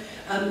that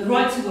the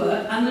Right to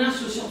Work and the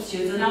National Shop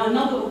Stewards are now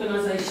another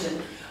organisation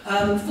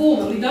form,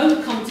 and we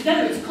don't come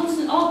together. It's a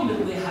constant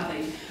argument we're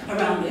having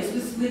around this,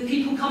 with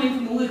people coming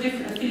from all the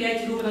different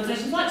affiliated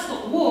organisations, like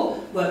Stop the War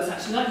works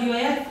actually, like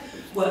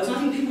UAF works. And I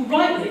think people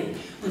rightly,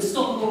 when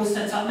Stop the War was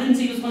set up,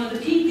 Lindsay was one of the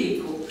key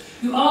people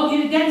who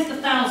argued against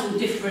 1,000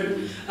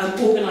 different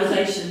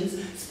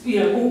organisations, you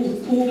know,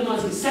 all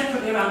organising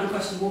separately around the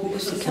question of war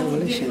because they were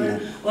something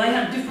different, or they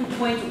had a different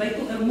point, or they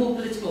thought they were more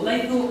political.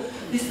 They thought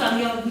this, that,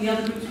 and the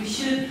other groups, we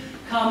should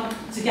come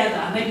together.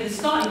 And maybe the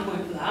starting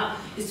point for that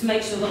is to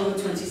make sure that on the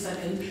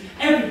 22nd,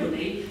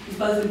 everybody is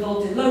both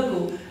involved in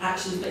local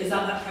actions, but is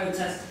at that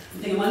protest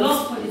And my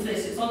last point is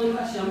this, it's on the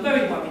question, I'm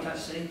very worried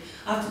actually,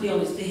 I have to be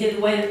honest, to hear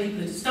the way that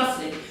people are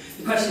discussing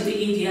the question of the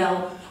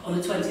EDL on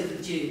the 20th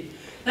of June.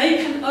 They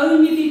can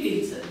only be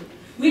beaten.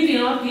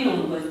 I've been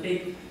on all those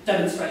big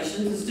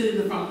demonstrations and stood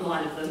in the front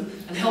line of them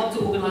and helped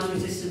to organise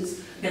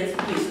resistance against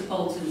the police at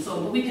Bolton and so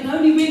on. But we can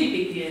only really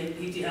beat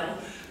the EDL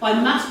by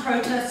mass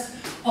protests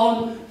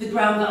on the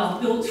ground that are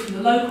built from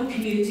the local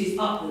communities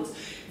upwards.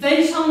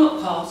 They shall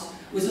not pass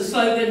was a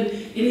slogan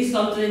in East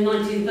London in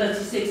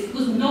 1936. It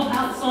was not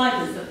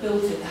outsiders that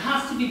built it. It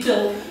has to be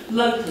built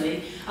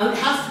locally and it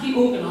has to be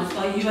organised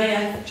by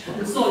UAF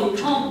and so on. You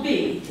can't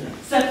be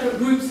separate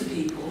groups of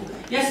people.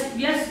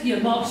 Yes, you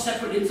march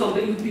separately and so on,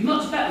 but you would be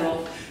much better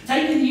off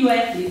taking the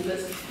UAF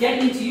leaflets,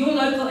 getting into your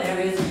local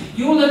areas,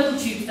 your local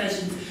tube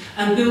stations,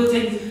 and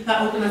building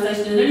that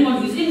organisation. And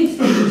anyone who's in these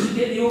meetings should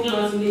be at the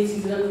organising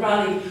meetings and at the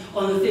rally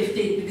on the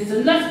 15th, because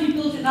unless we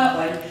build it that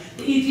way,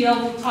 the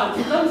EDL will try.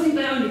 I don't think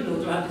they only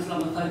build around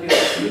Islamophobia,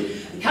 actually.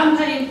 The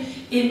campaign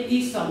in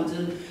East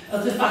London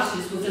of the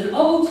fascists was an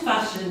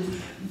old-fashioned,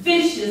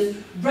 vicious,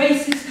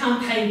 racist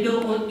campaign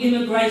built on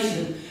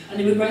immigration and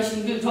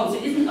immigration controls.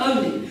 It isn't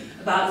only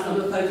about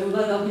Islamophobia,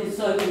 although there'll be a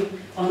slogan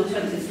on the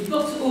 20th. You've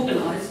got to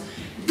organise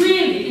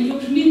really in your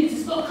community.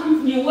 It's got to come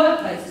from your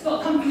workplace. It's got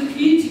to come from the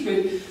community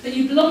group that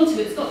you belong to.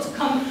 It's got to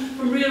come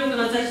from real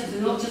organisations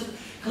and not just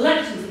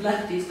collections of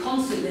lefties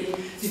constantly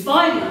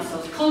dividing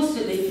ourselves,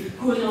 constantly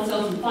calling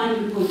ourselves and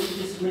finding points to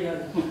disagree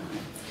over.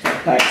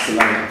 Thanks,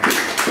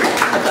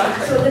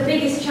 Simone. So the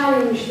biggest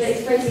challenge that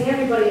is facing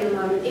everybody at the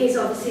moment is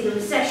obviously the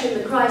recession,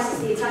 the crisis,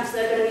 the attacks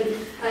that are going to be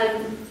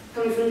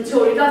coming from the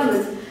Tory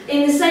government.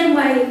 In the same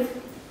way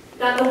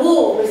that the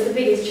war was the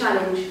biggest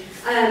challenge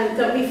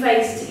that we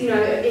faced,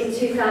 in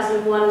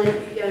 2001,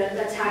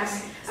 the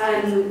attacks,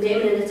 the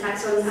imminent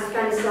attacks on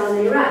Afghanistan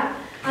and Iraq.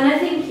 And I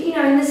think,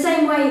 in the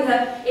same way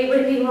that it would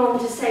have been wrong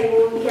to say,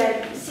 well,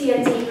 yeah,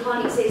 CND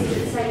can't exist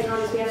at the same time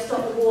as we have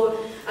Stop the War,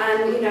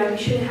 and, we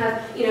shouldn't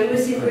have,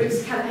 Muslim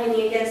groups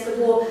campaigning against the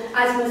war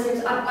as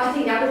Muslims. I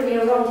think that would have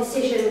been a wrong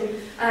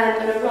decision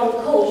and a wrong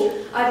call.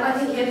 I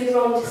think it would be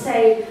wrong to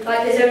say,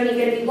 like, there's only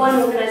going to be one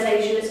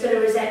organisation that's going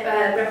to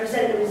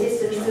represent the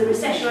resistance to the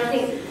recession. I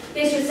think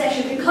this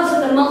recession, because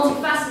of the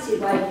multifaceted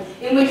way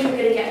in which we're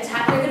going to get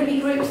attacked, there are going to be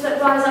groups that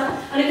rise up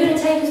and are going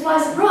to take us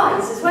by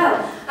surprise as well.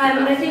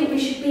 And I think we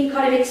should be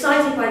kind of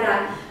excited by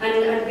that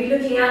and be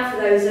looking out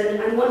for those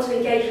and want to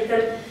engage with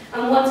them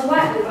and want to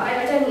work with them.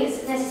 I don't think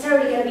it's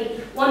necessarily going to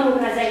be one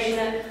organisation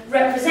that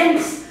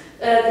represents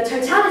the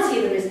totality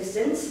of the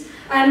resistance.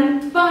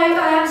 But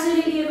I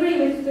absolutely agree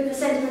with the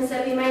sentiments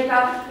that we made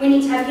about we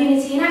need to have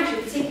unity in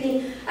action,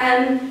 particularly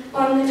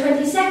on the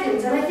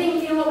 22nd. And I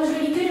think what was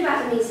really good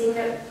about the meeting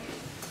that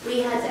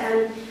we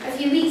had a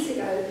few weeks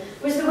ago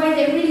was the way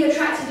that it really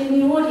attracted a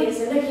new audience.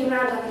 And looking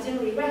around, I didn't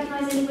really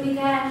recognise anybody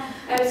there.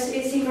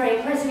 It seemed very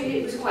impressive.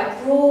 It was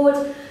quite broad.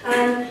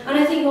 And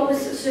I think what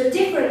was sort of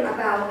different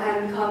about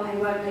Campaign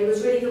Won't Pay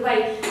was really the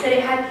way that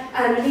it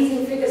had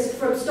leading figures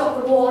from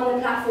Stop the War on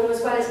the platform,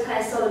 as well as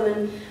Claire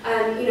Solomon,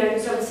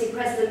 who's obviously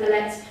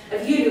President-elect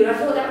of ULU. And I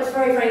thought that was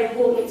very, very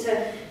important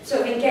to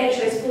sort of engage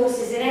those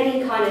forces in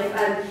any kind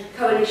of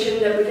coalition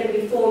that we're going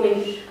to be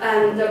forming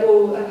that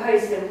will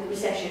oppose the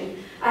recession.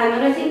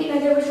 And I think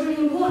it was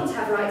really important to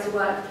have right to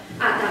work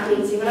at that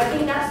meeting, and I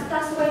think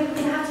that's the way we're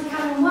going to have to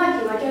carry on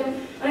working.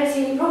 I don't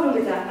see any problem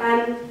with that.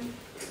 And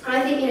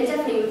I think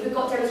definitely if we've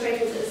got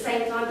demonstrations at the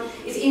same time,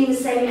 it's in the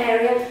same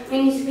area,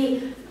 we need to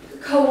be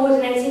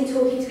coordinating,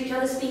 talking to each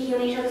other, speaking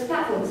on each other's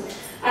platforms.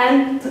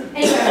 Anyway,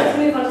 let's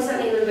move on to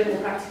something a little bit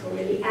more practical,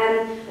 really.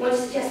 I want to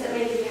suggest that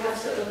maybe we have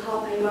sort of a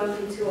campaign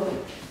working tour,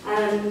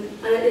 and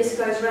that this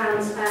goes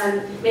round.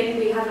 Maybe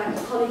we have like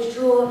a college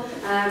tour.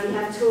 We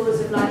have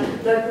tours of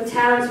like local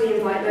towns. We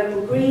invite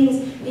local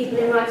Greens, people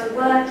in right to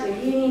work,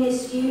 trade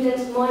unionists,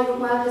 students, migrant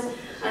workers,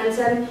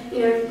 and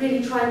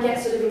really try and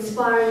get sort of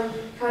inspiring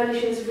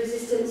coalitions of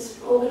resistance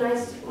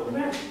organised on the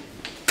ground.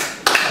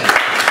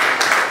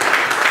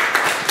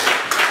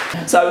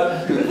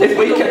 So if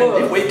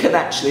we can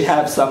actually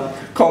have some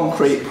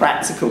concrete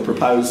practical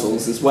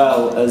proposals as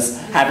well as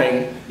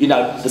having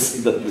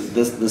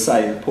the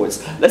same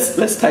points.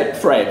 Let's take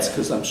Fred,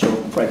 because I'm sure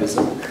Fred is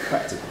a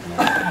practical.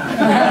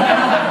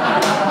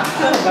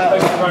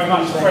 Thank you very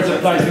much.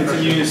 Fred plays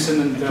into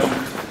unison and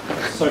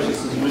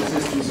socialists and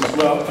resistance as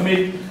well. I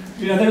mean,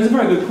 there's a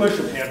very good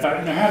question here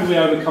about how do we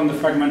overcome the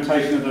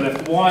fragmentation of the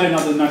left? Why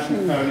another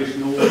national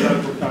coalition or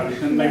local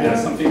coalition? And maybe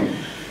that's something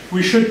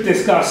we should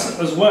discuss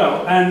as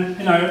well.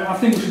 And I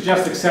think we should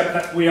just accept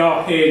that we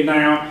are here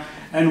now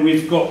and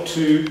we've got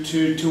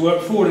to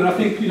work forward. And I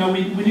think we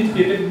need to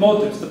be a bit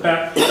modest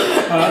about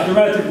the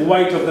relative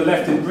weight of the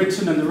left in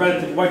Britain and the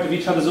relative weight of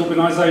each other's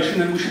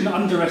organisation, and we shouldn't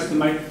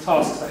underestimate the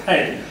tasks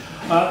ahead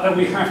that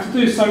we have to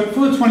do. So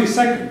for the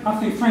 22nd, I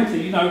think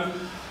frankly,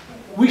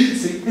 we should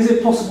see, is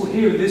it possible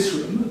here in this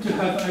room to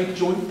have a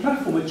joint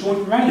platform, a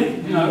joint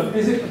rally?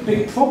 Is it a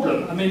big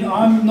problem? I mean,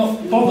 I'm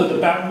not bothered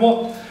about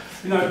what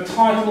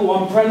title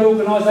or umbrella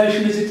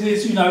organisation as it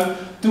is,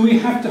 do we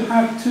have to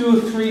have two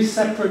or three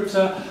separate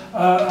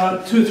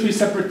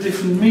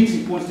different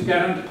meeting points to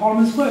get into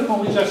Parliament's work?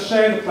 Can't we just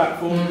share the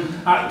platform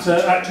at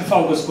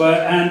Trafalgar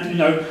Square? And you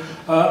know,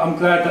 I'm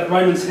glad that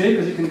Raymond's here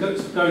because he can go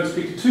and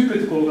speak to two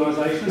political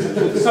organisations.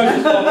 The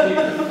Socialist Party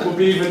will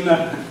be even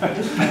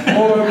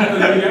more open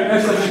than the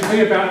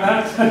SWP about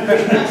that.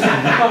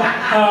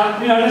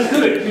 But, you know, let's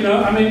do it. You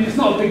know, I mean, it's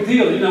not a big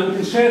deal. You know, we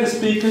can share the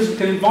speakers, we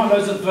can invite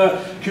loads of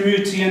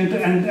community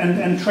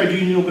and trade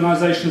union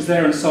organisations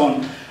there and so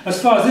on. As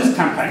far as this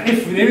campaign,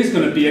 if there is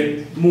going to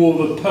be more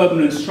of a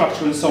permanent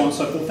structure and so on and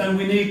so forth, then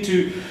we need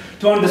to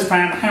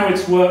understand how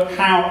it's worked,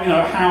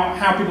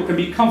 how people can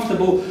be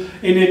comfortable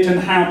in it, and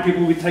how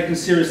people will be taken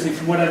seriously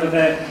from whatever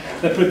their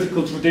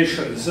political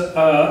traditions,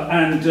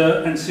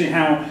 and see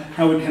how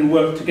we can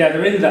work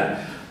together in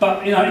that.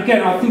 But you know,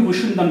 again, I think we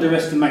shouldn't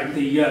underestimate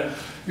the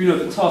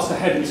the task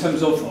ahead in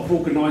terms of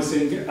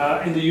organising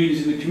in the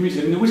unions in the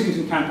community. I mean, the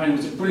Whittington campaign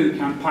was a brilliant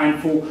campaign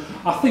for,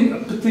 I think,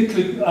 a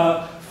particularly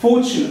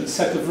fortunate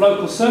set of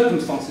local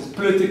circumstances.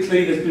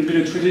 Politically, there's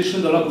been a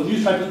tradition, the local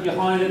newspapers were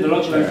behind it, the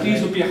local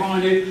MPs were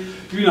behind it.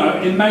 You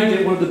know, it made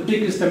it one of the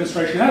biggest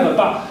demonstrations ever.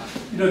 But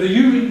you know, the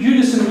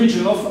Unison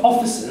regional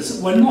officers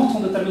were not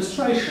on the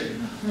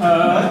demonstration.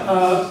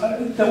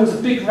 There was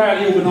a big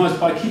rally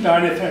organised by Keep Our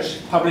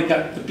NHS Public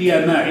at the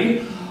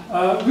BMA.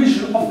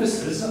 Regional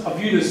officers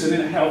of Unison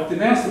in Health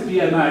denounced the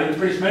BMA, the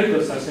British Medical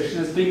Association,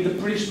 as being the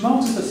British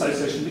Martyrs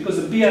Association because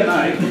the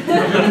BMA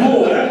did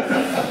more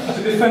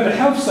to defend the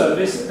health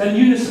service than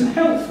Unison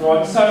Health,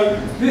 right? So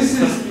this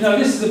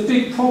is a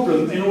big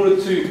problem in order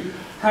to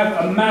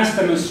have a mass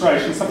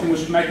demonstration, something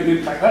which would make an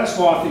impact. That's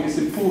why I think it's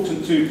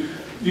important to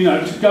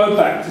go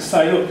back to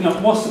say, look,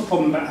 what's the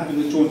problem about having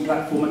a joint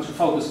platform at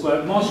Trafalgar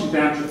Square, marching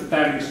down to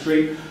Downing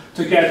Street,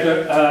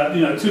 together,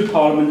 to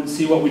Parliament and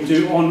see what we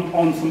do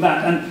on from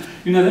that. And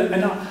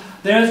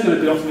there's going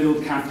to be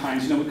off-the-middle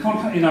campaigns. We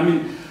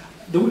can't.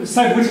 The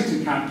Save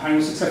Whittington campaign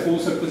was successful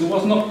also because it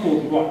was not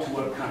called the Right to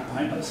Work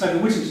campaign, but the Save the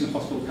Whittington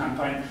Hospital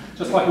campaign,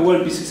 just like it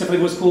won't be successful,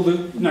 it was called the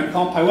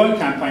Can't Pay Won't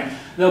campaign.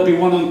 There'll be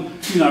one on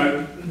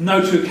No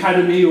to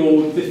Academy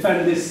or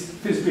Defend this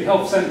Finsbury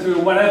Health Centre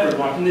or whatever,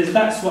 right? And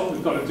that's what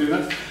we've got to do.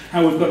 That's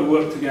how we've got to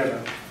work together.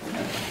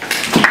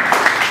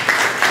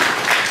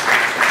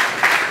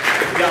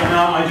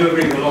 Yeah, I do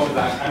agree with a lot of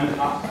that,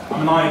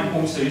 and I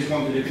also just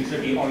wanted to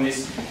contribute on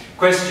this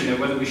question of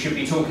whether we should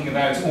be talking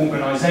about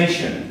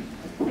organisation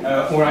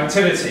or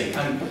activity.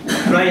 And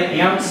Ray at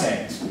the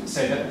outset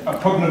said that a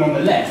problem on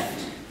the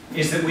left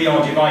is that we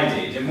are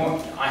divided, and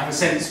what I have a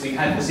sense we've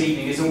had this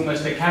evening is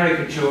almost a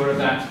caricature of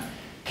that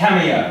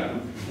cameo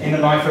in The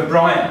Life of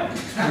Brian,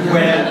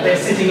 where they're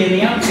sitting in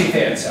the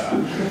amphitheatre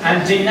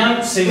and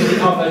denouncing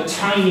the other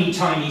tiny,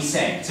 tiny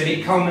sects, and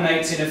it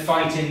culminates in a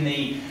fight in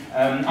the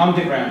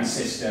underground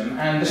system,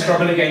 and the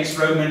struggle against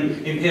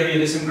Roman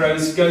imperialism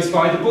goes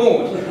by the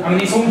board. I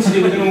mean, it's all to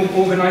do with an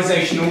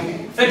organisational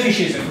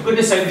fetishism. For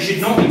goodness sake, we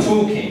should not be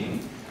talking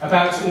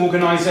about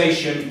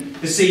organisation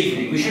this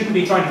evening. We shouldn't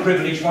be trying to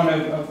privilege one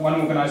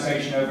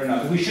organisation over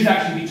another. We should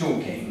actually be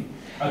talking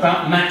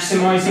about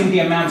maximising the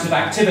amount of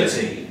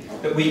activity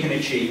that we can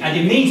achieve, and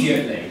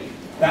immediately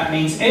that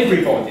means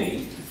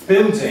everybody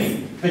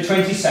building the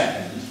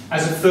 22nd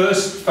as a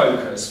first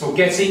focus for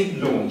getting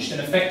launched an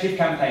effective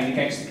campaign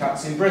against the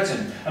cuts in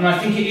Britain. And I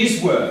think it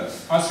is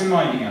worth us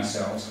reminding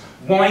ourselves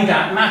why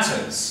that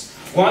matters,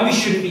 why we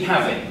shouldn't be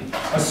having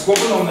a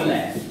squabble on the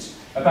left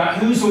about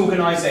whose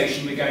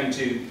organisation we're going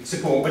to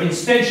support, but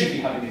instead should be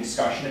having a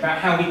discussion about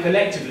how we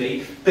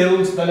collectively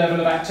build the level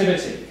of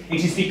activity.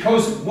 It is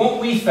because what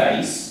we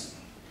face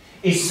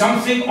is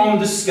something on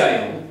the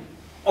scale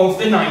of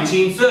the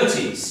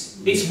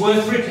 1930s. It's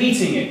worth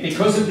repeating it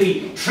because of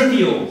the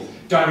trivial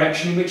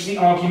direction in which the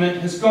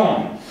argument has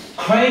gone.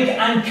 Craig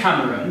and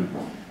Cameron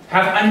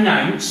have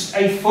announced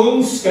a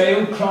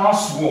full-scale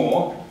class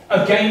war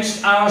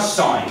against our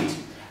side,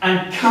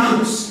 and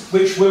cuts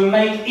which will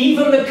make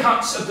even the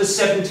cuts of the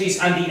 70s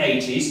and the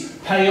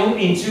 80s pale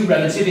into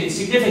relative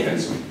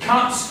insignificance.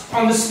 Cuts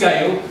on the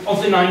scale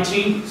of the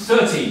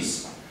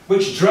 1930s,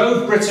 which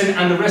drove Britain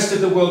and the rest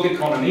of the world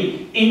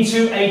economy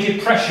into a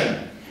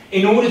depression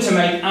in order to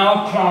make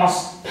our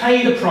class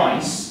pay the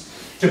price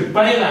to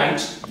bail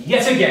out,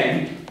 yet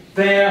again,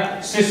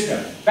 their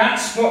system.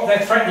 That's what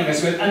they're threatening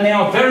us with, and they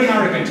are very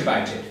arrogant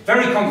about it,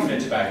 very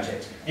confident about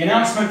it. The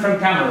announcement from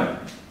Cameron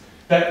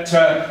that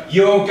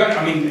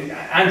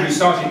Andrew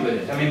started with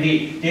it. I mean,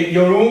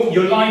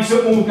 your lives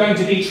are all going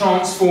to be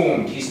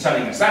transformed, he's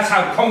telling us. That's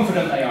how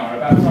confident they are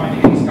about trying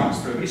to get these cuts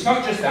through. But it's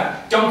not just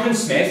that. Duncan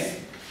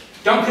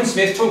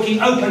Smith talking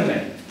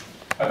openly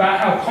about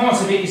how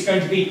part of it is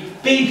going to be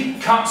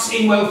big cuts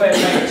in welfare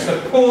payments.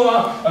 The poor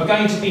are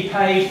going to be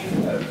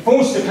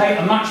forced to pay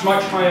a much,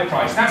 much higher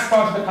price. That's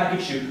part of the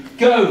package too.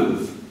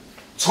 Gove,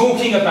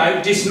 talking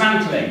about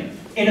dismantling,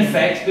 in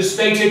effect, the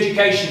state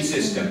education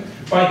system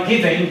by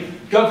giving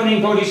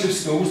governing bodies of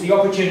schools the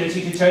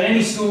opportunity to turn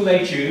any school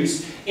they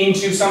choose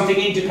into something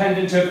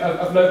independent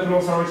of local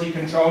authority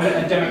control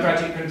and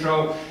democratic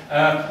control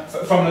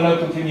from the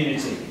local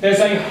community. There's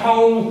a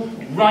whole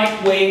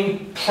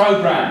right-wing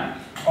programme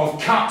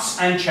of cuts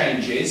and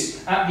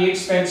changes at the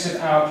expense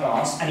of our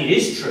class, and it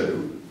is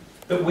true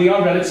that we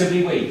are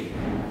relatively weak,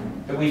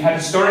 that we've had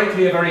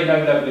historically a very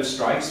low level of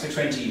strikes for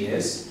 20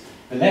 years,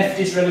 the left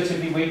is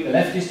relatively weak, the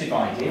left is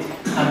divided,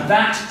 and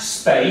that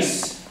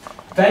space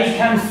they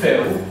can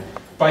fill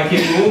by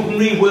giving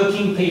ordinary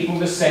working people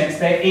the sense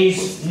there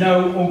is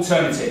no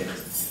alternative.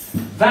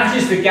 That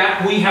is the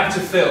gap we have to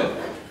fill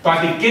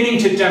by beginning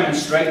to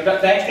demonstrate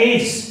that there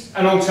is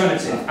an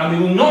alternative, and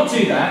we will not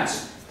do that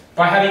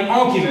by having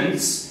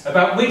arguments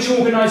about which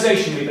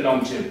organisation we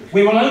belong to.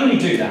 We will only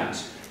do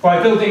that by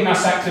building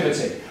mass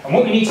activity. And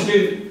what we need to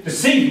do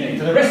this evening,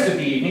 for the rest of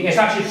the evening, is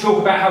actually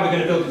talk about how we're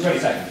going to build the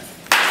 22nd.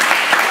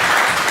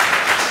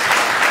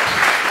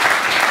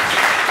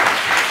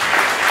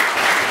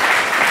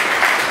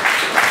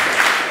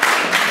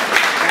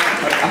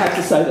 I have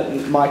to say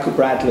that Michael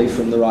Bradley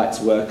from the Right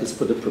to Work has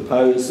put a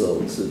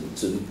proposal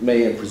to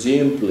me and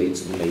presumably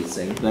to the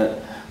meeting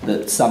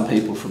that some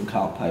people from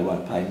Can't Pay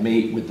Won't Pay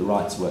meet with the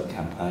Right to Work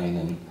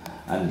campaign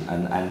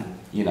and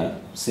you know,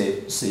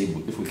 see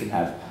if we can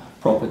have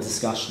proper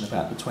discussion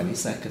about the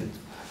 22nd.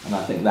 And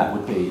I think that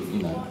would be,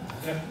 you know...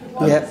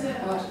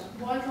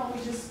 Why can't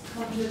we just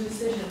come to a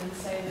decision and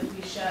say that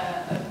we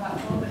share a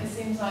platform? It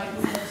seems like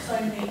we have so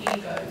many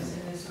egos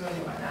in this room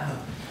right now.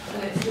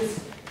 And it's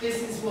just,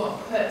 this is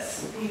what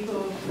puts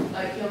people,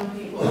 like young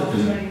people, off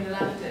joining the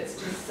left. It's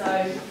just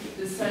so,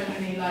 there's so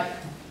many like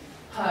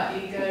hurt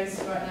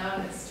egos right now,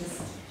 and it's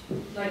just,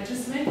 like,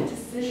 just make a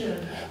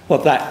decision. Well,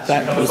 that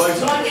was... Why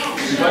can't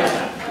we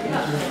share?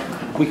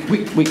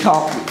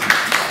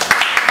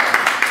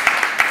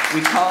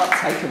 We can't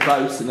take a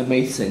vote in a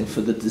meeting for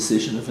the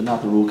decision of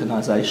another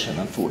organisation,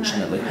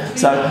 unfortunately.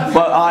 So,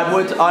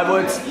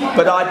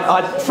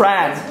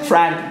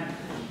 Fran,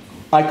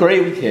 I agree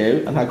with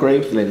you, and I agree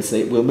with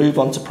Lindsay. We'll move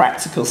on to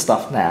practical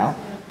stuff now.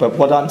 But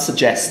what I'm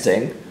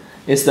suggesting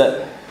is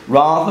that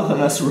rather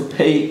than us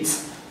repeat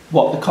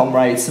what the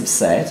comrades have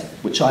said,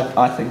 which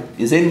I think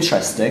is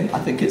interesting, I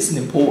think it's an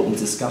important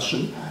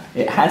discussion.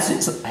 It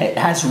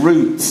has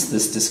roots,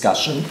 this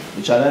discussion,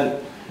 which I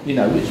don't. You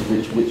know,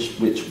 which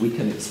we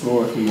can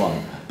explore if we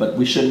want, but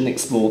we shouldn't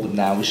explore them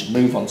now. We should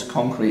move on to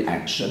concrete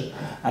action.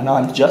 And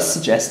I'm just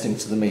suggesting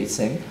to the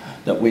meeting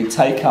that we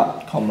take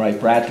up Comrade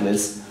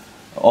Bradley's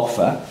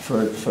offer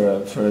for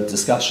a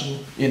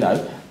discussion, you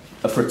know,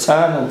 a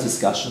fraternal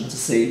discussion to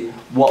see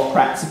what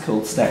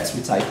practical steps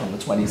we take on the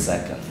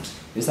 22nd.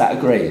 Is that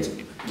agreed?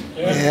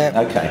 Yeah.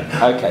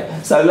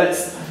 Okay. So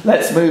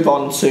let's move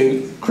on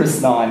to Chris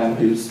Nynham,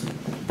 who's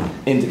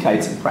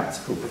indicating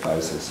practical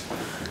proposals.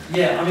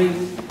 Yeah, I mean,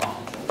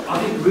 I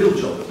think the real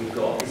job that we've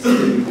got is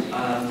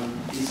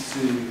to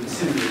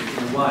consider it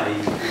in a way,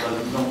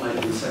 not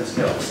making the same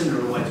scale, consider it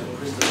in a way to what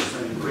Krista was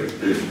saying agree.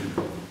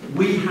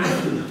 We have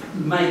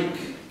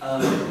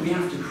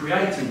to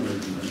create a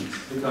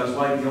movement that goes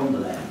way beyond the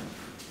left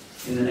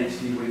in the next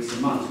few weeks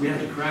and months. We have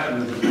to create a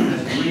movement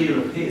that has real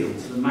appeal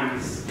to the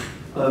mass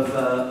of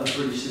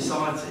British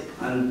society.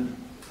 And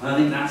I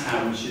think that's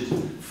how we should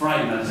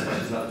frame those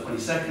sessions about the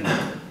 22nd.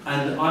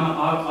 And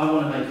I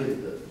want to make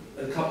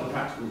a couple of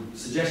practical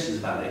suggestions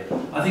about it.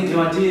 I think the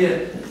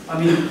idea, I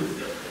mean,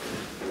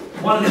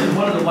 one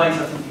of the ways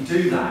I think you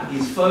do that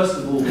is, first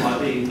of all, by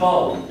being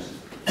bold.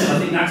 I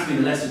think that's been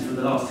a lesson from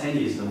the last 10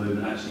 years of the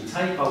movement, actually.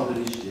 Take bold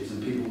initiatives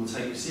and people will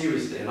take you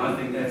seriously. And I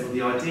think, therefore,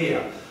 the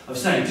idea of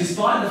saying,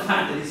 despite the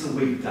fact that it's a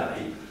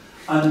weekday,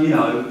 and, you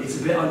know,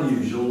 it's a bit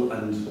unusual,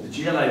 and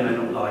the GLA may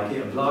not like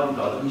it, and blah, blah,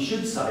 blah, that we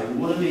should say, we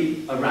want to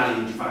meet a rally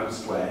in Trafalgar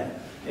Square.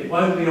 It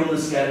won't be on the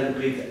scale of the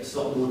big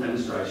stop war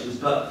demonstrations,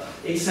 but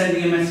it's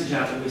sending a message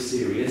out that we're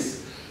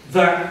serious.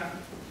 That,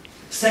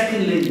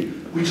 secondly,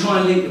 we try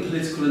and link the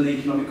political and the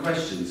economic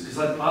questions, because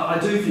I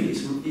do think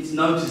it's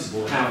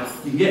noticeable how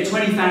you can get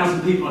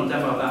 20,000 people on a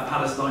demo about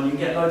Palestine, you can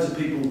get loads of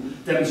people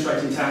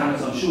demonstrating town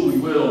halls, I'm sure we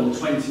will on the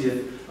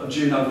 20th of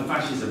June over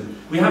fascism.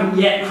 We haven't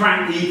yet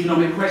cracked the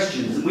economic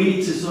questions, and we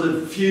need to sort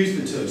of fuse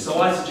the two.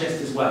 So I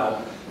suggest as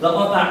well that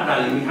at that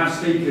rally we have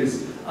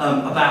speakers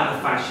about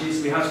the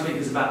fascists, we have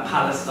speakers about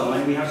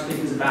Palestine, we have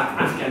speakers about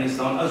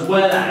Afghanistan, as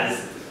well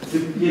as,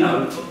 you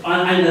know,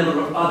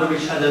 and other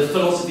issues, the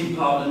philosophy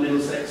department at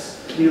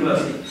Middlesex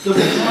University. So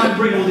we try and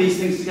bring all these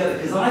things together,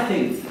 because I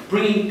think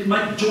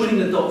joining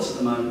the dots at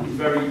the moment is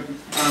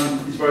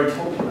very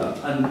popular,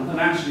 and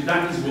actually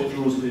that is what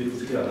draws people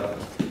together.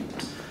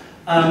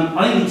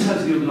 I think in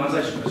terms of the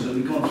organisation question,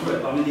 we've gone through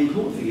it, but I mean the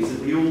important thing is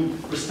that we all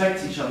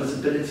respect each other's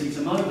ability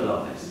to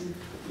mobilise.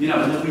 You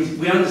know, and that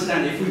we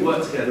understand if we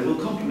work together, we'll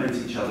complement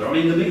each other. I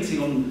mean, the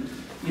meeting on,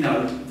 you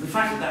know, the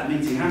fact that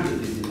meeting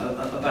happened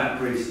about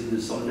Greece and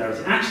the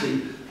solidarity,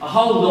 actually, a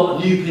whole lot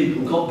of new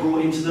people got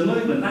brought into the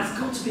movement. That's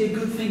got to be a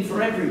good thing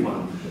for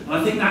everyone. And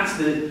I think that's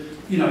the,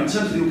 you know, in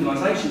terms of the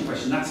organisation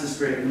question, that's the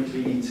spirit in which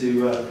we need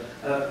to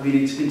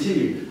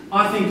continue.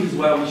 I think as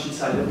well we should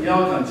say that we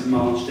are going to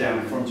march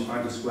down from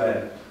Trafalgar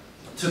Square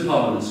to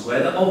Parliament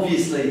Square, that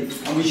obviously,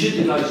 and we should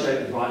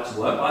negotiate the right to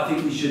work, but I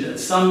think we should at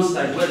some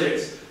stage, whether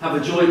it's have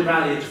a joint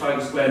rally at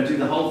Trafalgar Square and do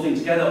the whole thing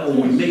together, or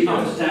we meet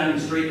up at Downing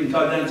Street and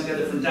go down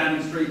together from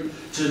Downing Street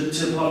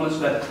to Parliament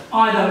Square.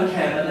 I don't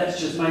care, but let's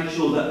just make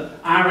sure that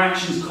our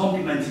actions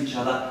complement each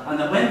other, and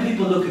that when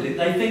people look at it,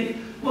 they think,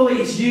 well,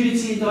 it's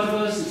unity and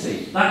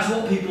diversity. That's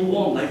what people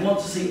want. They want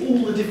to see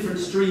all the different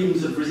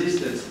streams of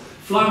resistance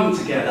flowing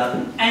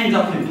together, end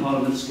up in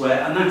Parliament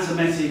Square, and that's a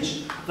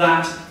message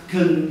that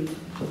can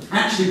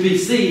actually be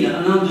seen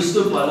and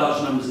understood by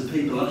large numbers of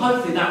people, and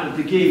hopefully that will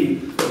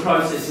begin the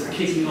process of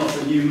kicking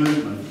off a new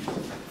movement.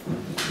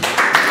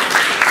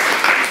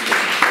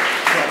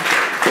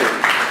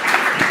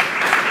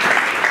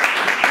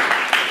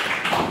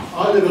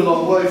 I live a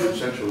long way from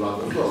central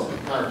London, well,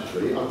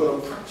 comparatively. I've got a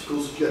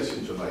practical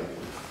suggestion to make.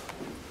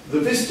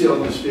 The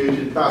Vistion dispute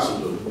in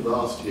Basildon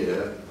last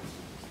year,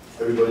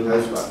 everybody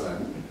knows about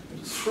that.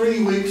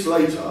 3 weeks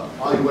later,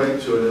 I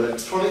went to an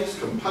electronics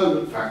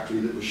component factory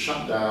that was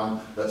shut down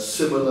at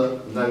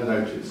similar no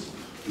notice.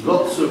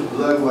 Lots of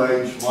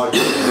low-wage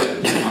migrant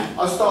workers.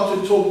 I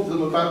started talking to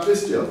them about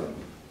Vistion.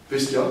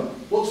 Vistion?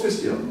 What's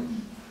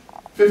Vistion?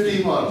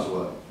 15 miles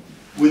away.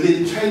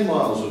 Within 10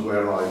 miles of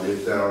where I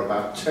live, there are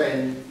about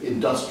 10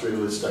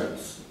 industrial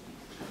estates.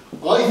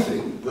 I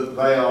think that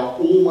they are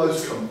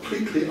almost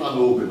completely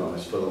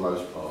unorganised for the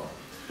most part.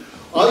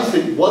 I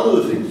think one of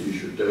the things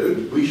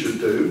we should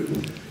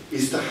do,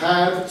 is to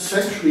have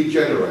centrally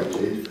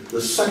generated the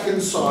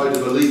second side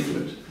of a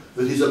leaflet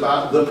that is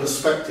about the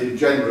perspective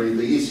generally,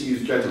 the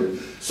issues generally.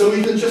 So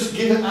we can just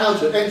give it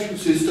out at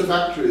entrances to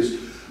factories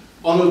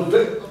on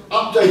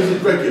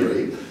updated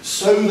regularly,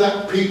 so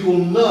that people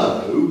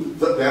know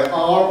that there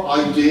are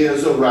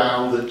ideas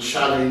around that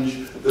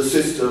challenge the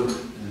system.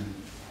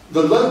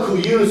 The local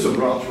Unison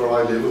branch where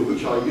I live, of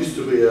which I used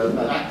to be an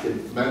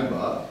active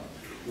member,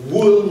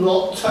 will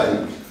not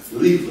take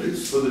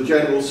leaflets for the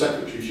General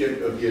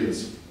Secretaryship of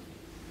Unison.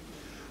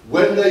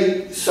 When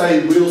they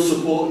say we'll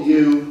support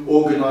you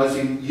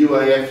organising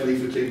UAF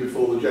leafleting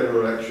before the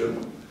general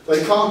election,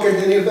 they can't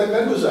get any of their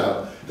members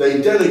out. They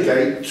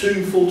delegate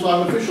 2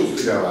 full-time officials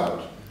to go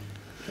out.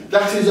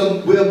 That is,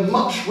 we're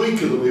much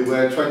weaker than we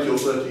were 20 or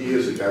 30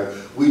 years ago.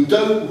 We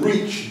don't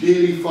reach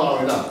nearly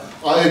far enough.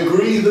 I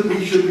agree that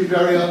we should be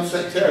very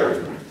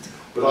unsectarian,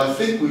 but I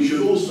think we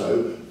should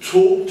also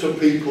talk to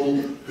people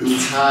who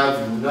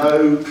have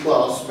no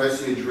class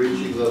message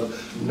reaching them,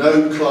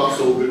 no class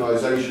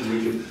organisation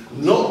reaching them.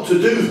 Not to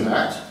do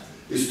that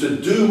is to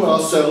doom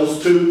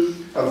ourselves to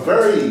a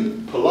very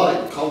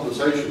polite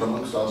conversation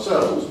amongst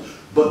ourselves,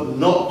 but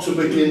not to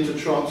begin to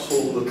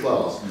transform the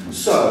class.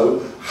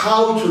 So,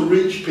 how to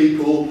reach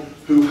people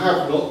who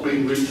have not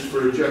been reached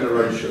for a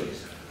generation?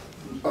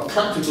 A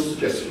practical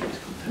suggestion.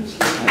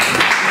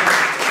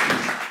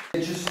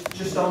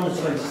 Just on the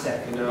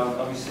 22nd,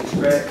 obviously it's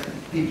great,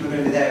 people are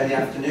going to be there in the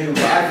afternoon,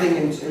 but I think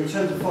in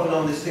terms of putting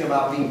on this thing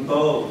about being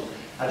bold,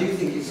 I do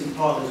think it's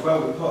important as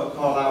well, we put a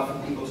call out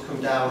for people to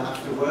come down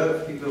after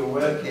work, for people who are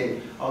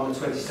working on the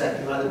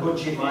 22nd, like the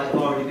budget might have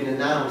already been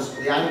announced,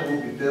 but the anger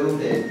will be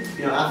building,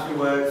 you know, after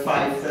work,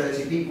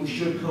 5:30, people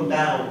should come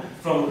down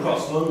from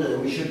across London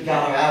and we should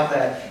gather out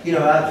there, you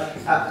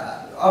know,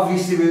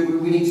 obviously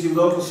we need to do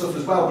local stuff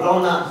as well, but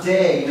on that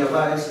day, you know,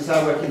 like since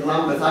I work in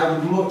Lambeth, I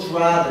would much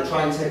rather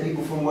try and take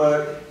people from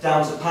work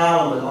down to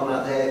Parliament on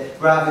that day,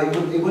 rather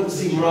it wouldn't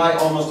seem right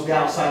almost to be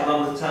outside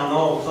Lambeth Town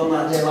Hall, because on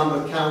that day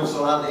Lambeth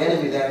Council aren't the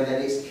enemy there, and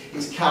then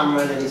it's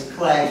Cameron and it's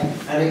Clegg,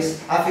 and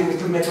I think we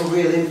could make a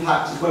real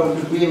impact as well.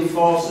 We could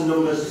reinforce the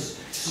numbers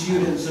of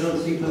students and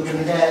other people who are going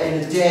to be there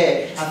in a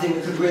day. I think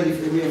we could really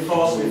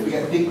reinforce them if we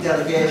get big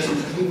delegations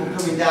of people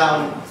coming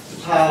down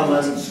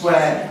Parliament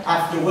Square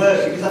after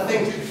work, because I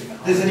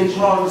think there's an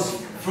importance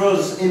for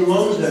us in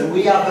London.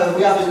 We have a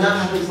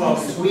national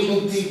process. We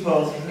need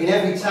people in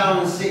every town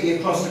and city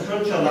across the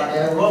country on that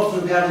day. A lot of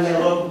them be having their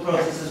local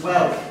process as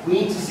well. We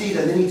need to see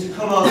them. They need to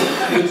come on,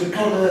 they need to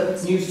put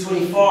the News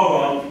 24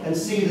 on and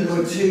see that there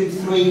were 2,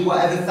 3,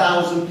 whatever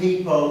thousand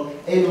people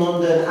in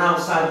London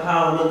outside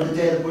Parliament the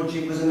day the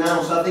budget was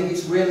announced. So I think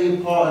it's really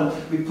important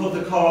we put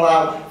the call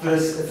out for a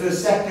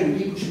second.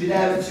 People should be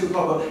there at 2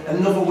 o'clock, but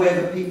another wave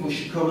of people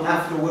should come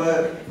after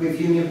work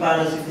with union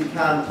banners if they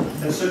can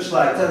and such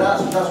like. So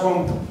that's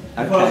one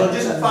proposal.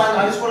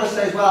 I just want to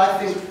say as well, I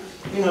think,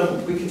 you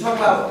know, we can talk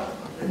about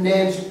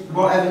names,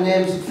 whatever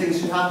names of things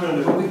should happen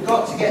under, but we've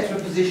got to get to a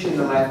position in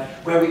the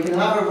left where we can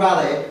have a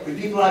rally with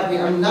people like me.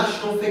 I mean,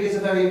 national figures are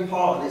very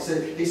important.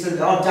 It's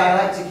our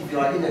dialectic, if you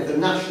like, you know, the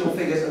national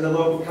figures and the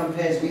local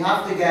campaigns. We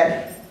have to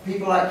get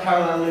people like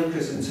Caroline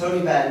Lucas and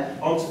Tony Benn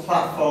onto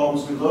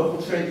platforms with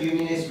local trade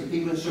unionists, with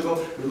people in struggle,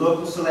 with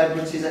local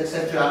celebrities,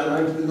 etc. I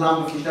don't know, in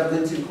Lambeth, you should have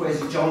Linton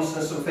Kwesi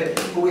Johnson or something.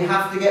 But we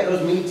have to get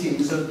those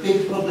meetings, those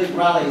big public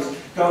rallies,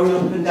 going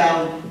up and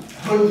down,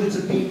 hundreds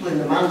of people in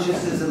the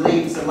Manchesters, the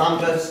Leeds, the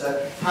Lambeths,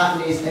 the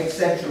Hackneys,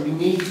 etc. We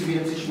need to be in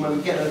a position where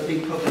we get those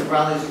big public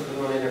rallies up and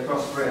running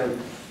across Britain.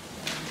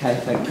 Okay,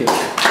 thank you.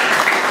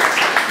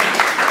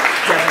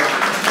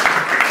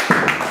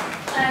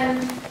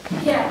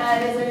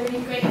 There's a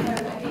really great quote,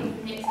 I think,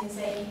 from Nixon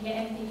saying you can get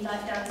anything you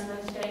like down as long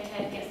as you don't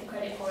care who gets the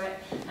credit for it.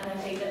 And I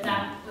think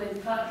that would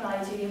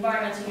apply to the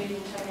environmental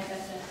movement, which I know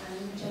better,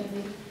 and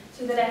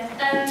to the left.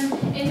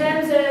 In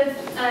terms of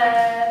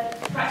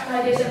practical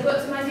ideas, I've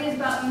got some ideas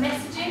about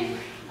messaging.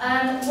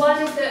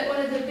 One is that one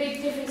of the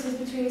big differences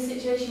between the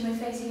situation we're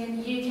facing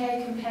in the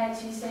UK compared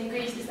to, say,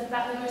 Greece is the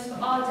fact that most of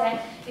our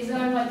debt is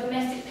owned by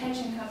domestic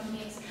pension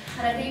companies.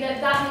 And I think that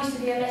that needs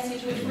to be a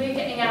message which we're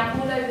getting out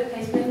all over the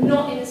place. We're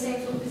not in the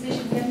same sort of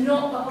position. We're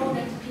not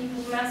beholden to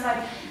people from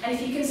outside. And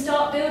if you can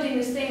start building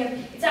this thing of,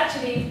 it's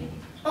actually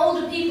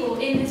older people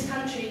in this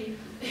country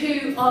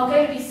who are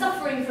going to be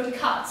suffering from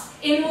cuts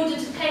in order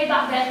to pay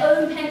back their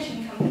own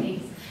pension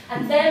companies,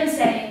 and them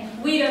saying,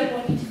 we don't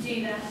want you to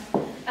do that.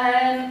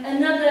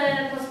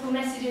 Another possible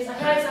message is, I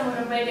heard someone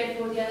on Radio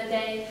 4 the other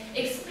day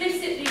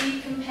explicitly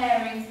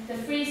comparing the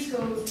free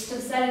schools to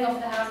the selling off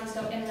the housing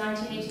stock in the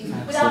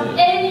 1980s without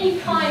any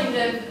kind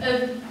of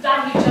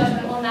value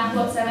judgment on that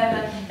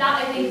whatsoever.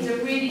 That, I think, is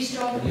a really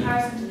strong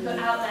comparison to put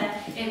out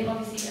there in,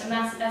 obviously,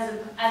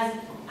 as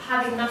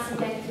having massive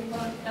negative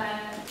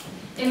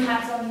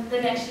impacts on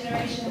the next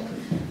generation.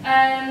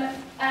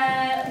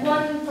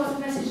 One positive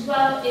message as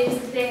well is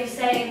the thing of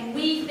saying,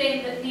 we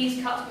think that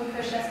these cuts will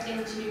push us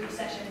into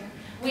recession.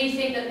 We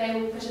think that they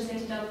will push us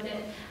into double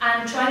dip.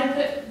 And trying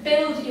to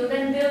you're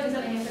then building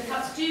something, if the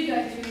cuts do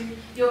go through,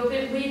 you're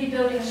really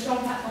building a strong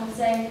platform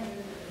saying,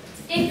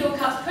 if your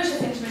cuts push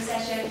us into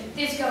recession,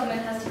 this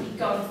government has to be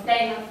gone.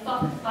 They have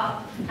fucked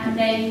up and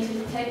they need to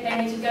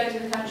go to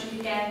the country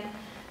again.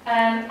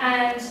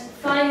 And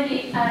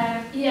finally,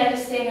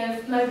 this thing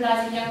of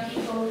mobilising young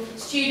people,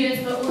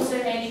 students, but also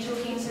maybe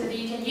talking to the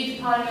UK Youth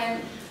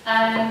Parliament,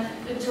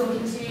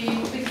 because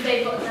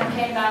they've got a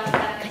campaign about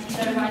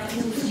no rights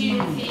to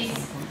student fees.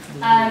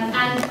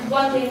 And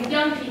one thing with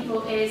young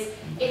people is,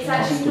 it's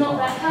actually not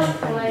that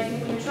helpful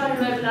when you're trying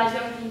to mobilise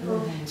young people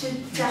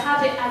to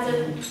have it as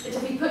to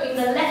be putting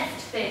the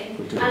left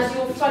thing as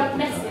your front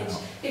message.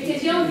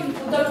 Because young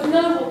people don't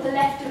know what the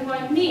left and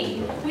right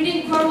mean. We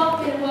didn't grow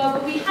up in a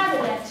world where we had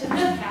a left to look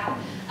at.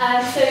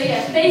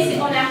 Base it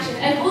on action.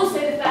 And also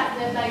the fact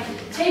that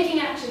taking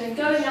action and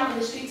going out on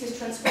the streets is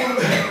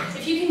transformative.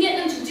 If you can get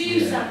them to do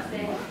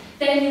something,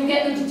 then you'll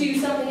get them to do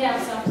something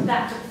else after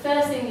that. But the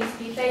first thing needs to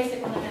be base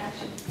it on an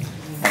action.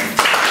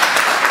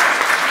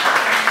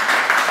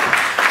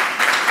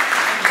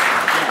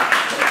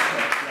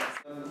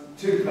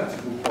 Two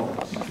practical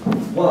points.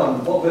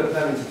 One, what we're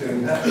planning to do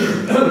in that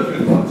through the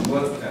Right to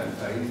Work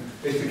campaign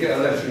is to get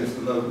a letter into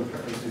the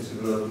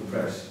local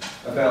press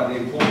about the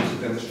importance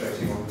of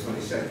demonstrating on the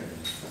 22nd,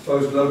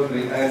 both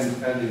locally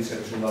and in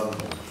central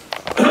London.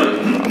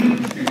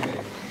 Excuse me.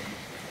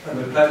 And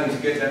we're planning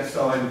to get that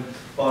signed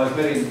by as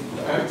many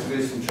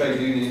activists and trade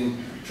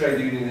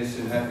unionists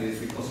and happy as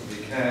we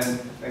possibly can,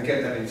 and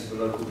get that into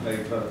the local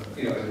paper,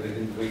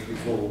 in the week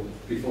before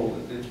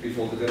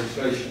the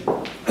demonstration.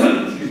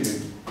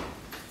 Excuse me.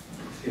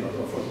 The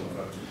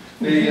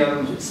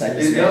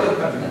other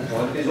practical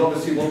point is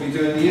obviously what we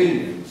do in the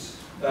unions.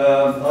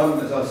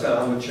 As I said,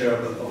 I'm a chair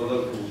of a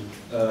local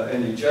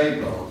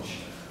NUJ branch.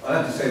 I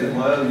have to say that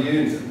my own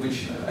union,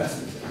 which is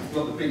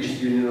not the biggest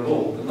union of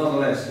all, but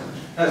nonetheless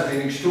has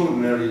been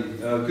extraordinarily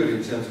good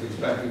in terms of its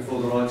backing for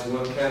the Right to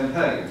Work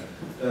campaign.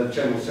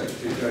 General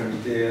Secretary Jeremy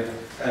Dear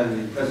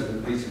and the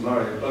President Peter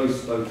Murray have both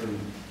spoken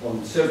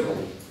on several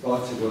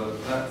Right to Work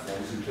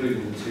platforms,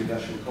 including the two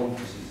national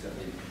conferences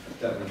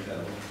that we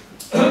held.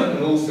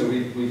 And also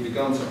we've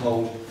begun to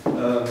hold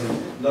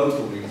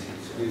local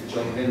meetings with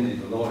John Hendy,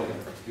 the lawyer,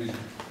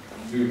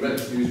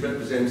 who's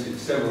represented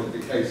several of the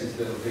cases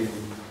that have been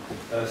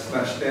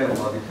smashed down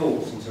by the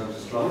courts in terms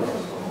of strikes.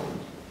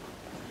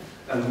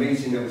 And the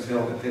meeting that was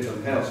held at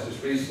Headland House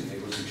just recently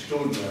was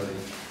extraordinarily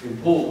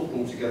important,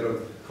 altogether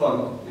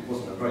it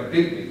wasn't a very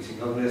big meeting,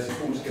 nonetheless it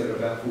pulled together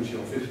about 40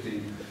 or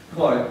 50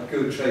 quite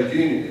good trade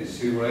unionists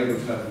who were able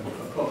to have a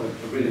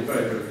really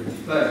very, very good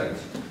debate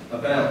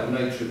about the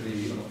nature of the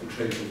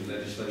trade union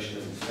legislation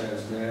as it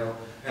stands now,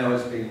 how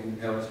it's been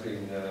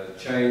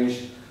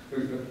changed,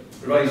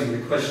 raising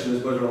the question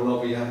as whether or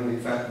not we haven't in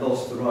fact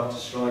lost the right to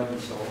strike and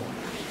so on.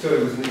 So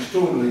it was an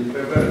extraordinarily,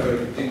 very,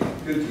 very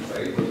good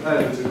debate. We're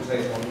planning to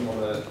take onto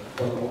a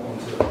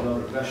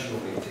number of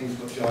national meetings,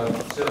 which I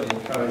certainly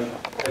encourage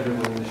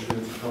everyone in this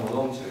room to come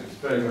along to. It's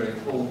very, very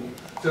important.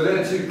 So there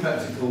are two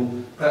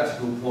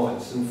practical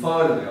points. And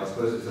finally, I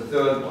suppose it's a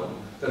third one,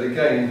 that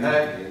again in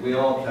Hackney we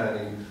are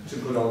planning to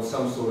put on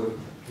some sort of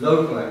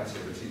local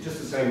activity, just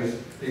the same as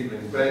people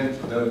in Brent.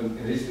 I know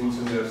in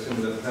Islington there are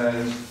similar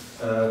plans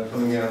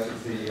coming out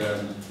of the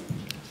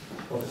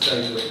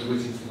stage of the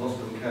Whittington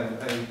Hospital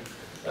campaign.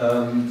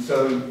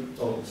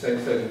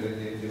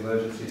 Certainly the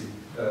emergency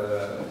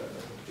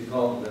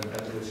department and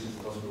the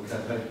Whittington Hospital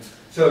campaign.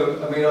 So,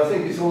 I mean, I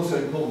think it's also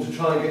important to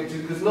try and get to,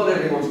 because not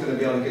everyone's going to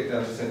be able to get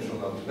down to central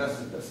London. That's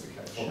the case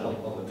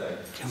on the day.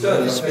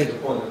 Certainly, I take the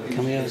point that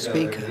people should get down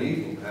there in the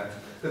evening, perhaps.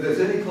 But if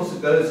there's any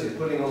possibility of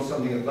putting on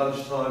something at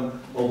lunchtime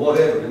or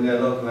whatever in their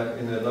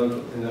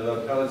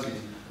localities,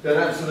 then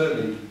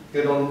absolutely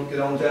get on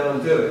down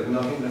and do it. And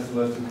I think that's the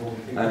most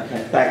important thing.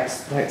 Okay,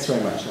 thanks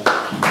very much.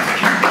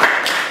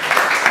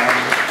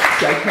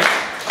 Jacob.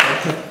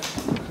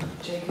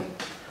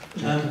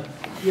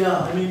 Yeah,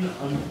 I mean,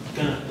 I'm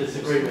going to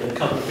disagree with a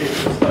couple of people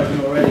who've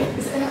spoken already.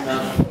 It's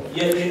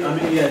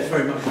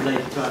very much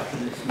related to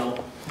action. It's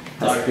not.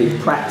 That's the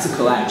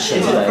practical action.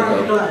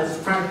 It's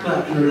practical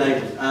action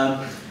related.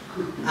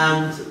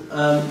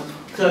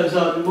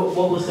 So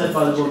what was said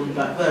by the woman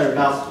back there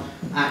about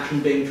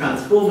action being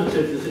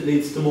transformative, as it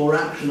leads to more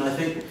action, I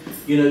think,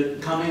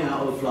 coming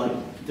out of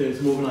doing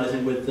some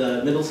organising with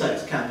the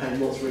Middlesex campaign,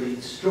 what's really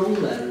strong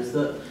there is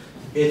that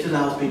it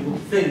allows people to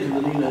think,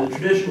 and the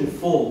traditional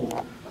form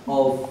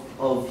of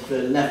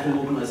the left-wing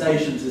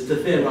organisations is to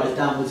theorise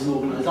downwards and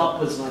organise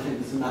upwards, and I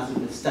think it's a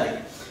massive mistake.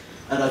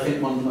 And I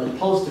think one of the most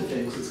positive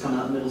things that's come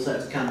out of the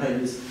Middlesex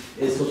campaign is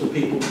sort of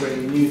people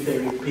bringing new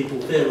theory, people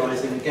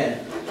theorising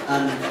again.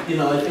 And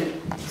I think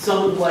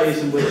some of the ways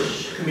in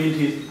which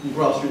communities and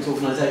grassroots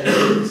organisations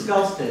are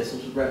discussed here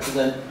sort of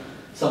represent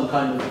some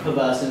kind of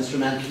perverse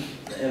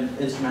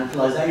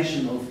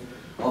instrumentalisation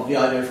of the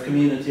idea of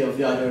community, of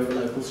the idea of a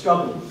local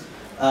struggle.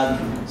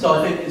 So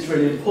I think it's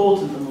really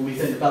important that when we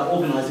think about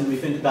organising, we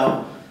think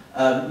about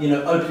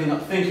opening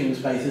up thinking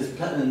spaces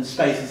and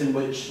spaces in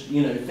which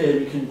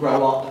theory can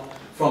grow up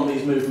from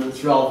these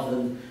movements rather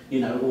than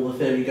all the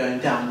theory going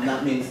down. And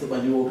that means that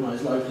when you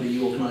organise locally,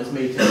 you organise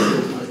meetings, you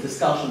organise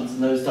discussions,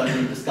 and those don't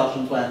mean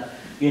discussions where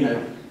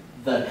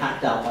they're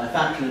hacked out by a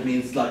faction. It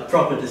means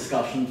proper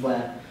discussions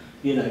where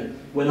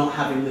we're not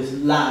having this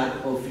lag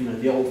of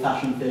the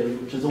old-fashioned theory,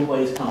 which has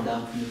always come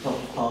down from the top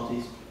of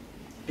parties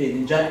being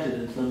injected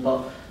into them,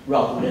 but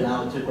rather be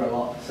allowed to grow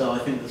up. So I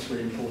think that's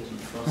really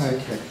important for us.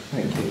 Okay,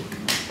 thank you.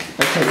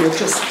 Okay, we'll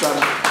just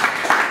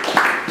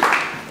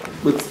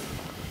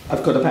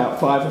I've got about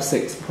 5 or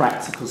 6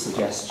 practical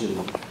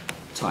suggestion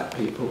type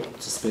people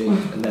to speak,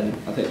 and then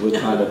I think we'll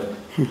kind of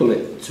pull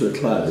it to a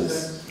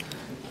close.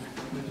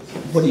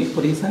 What do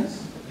you think?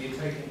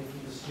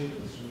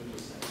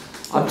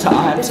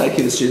 I am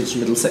taking the students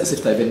from Middlesex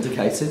if they've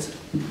indicated.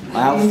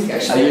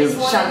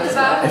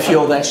 If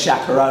you're their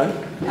chaperone.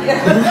 In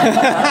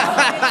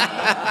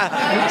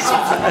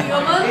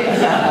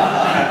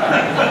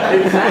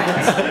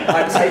fact,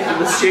 I'm taking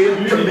the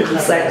student from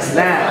Middlesex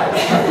now.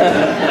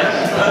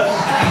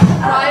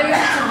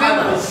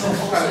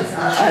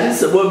 And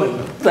it's a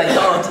woman, thank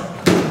God.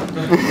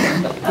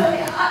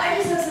 Okay, I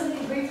just have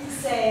something brief to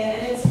say,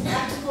 and it's a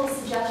practical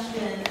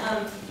suggestion.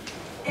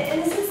 In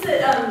the sense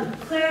that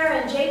Claire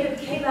and Jacob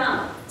came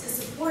out to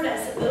support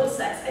us at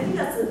Middlesex, I think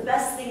that's the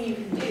best thing you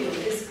can do,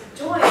 is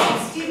join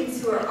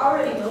students who are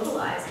already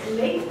mobilized and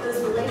make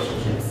those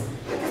relationships.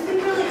 Because we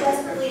really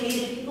desperately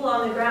needed people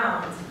on the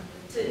ground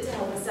to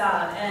help us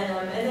out.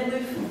 And then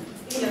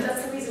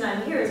that's the reason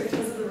I'm here, is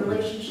because of the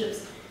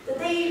relationships that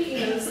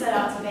they set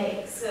out to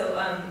make. So,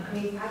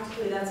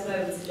 practically that's what I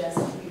would suggest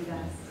for you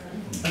guys.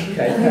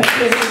 Okay,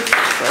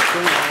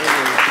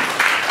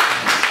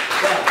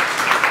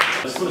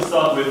 I just want to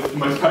start with the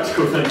most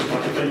practical thing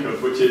I can think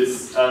of, which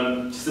is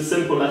just a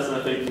simple lesson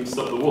I think from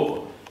Stop the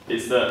War,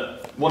 is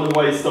that one of the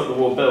ways Stop the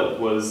War built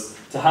was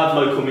to have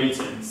local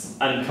meetings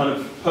and kind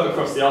of put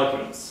across the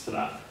arguments for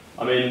that.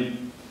 I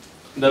mean,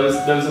 there was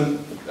a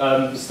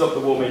Stop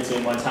the War meeting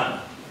in my town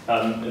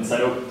in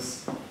St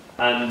Albans,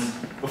 and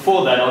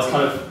before then I was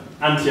kind of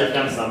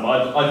anti-Afghanistan,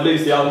 but I'd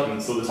lose the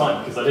arguments all the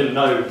time because I didn't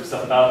know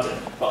stuff about it.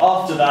 But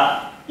after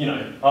that,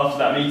 after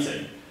that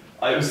meeting,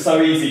 it was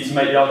so easy to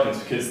make the arguments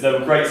because there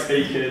were great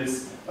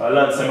speakers. I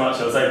learned so much.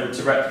 I was able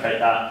to replicate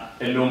that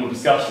in normal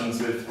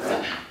discussions with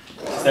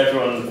just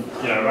everyone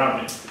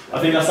around me. I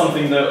think that's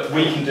something that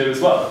we can do as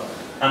well.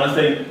 And I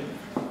think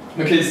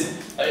because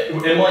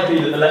it might be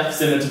that the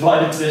left's in a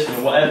divided position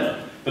or whatever,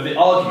 but the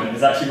argument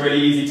is actually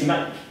really easy to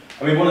make.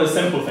 I mean, one of the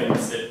simple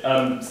things,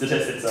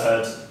 statistics I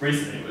heard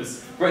recently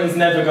was Britain's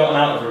never gotten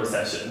out of a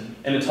recession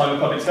in a time of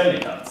public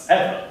spending cuts,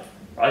 ever.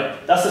 Right?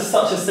 That's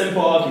such a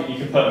simple argument you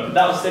can put, but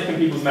that will stick in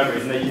people's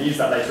memories and they can use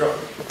that later on.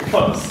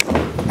 Because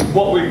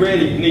what we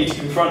really need to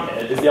confront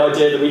here is the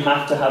idea that we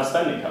have to have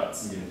spending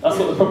cuts. That's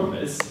what the problem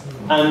is.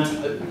 And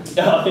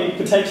I think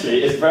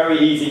potentially it's very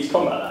easy to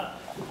combat that.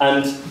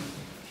 And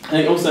I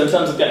think also in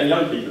terms of getting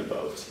young people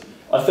involved,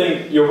 I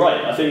think you're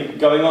right. I think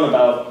going on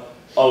about,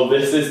 oh,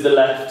 this is the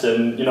left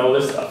and all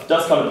this stuff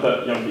does kind of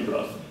put young people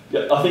off.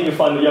 I think you'll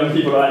find that young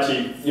people are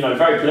actually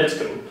very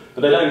political,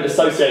 but they don't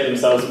associate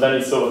themselves with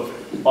any sort of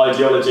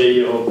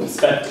ideology or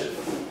perspective.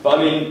 But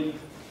I mean,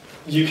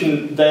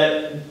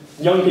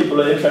 young people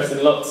are interested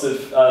in lots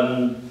of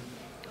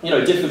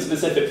different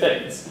specific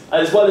things,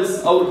 as well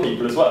as older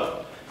people as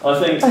well. I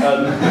think. From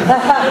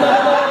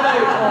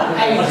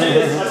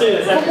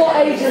what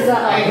age is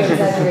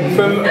that?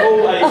 From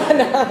all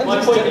ages. My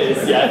point is,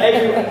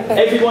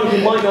 everyone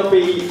who might not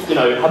be,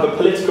 have a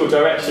political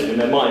direction in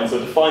their minds or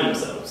define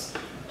themselves.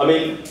 I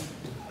mean,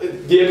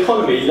 the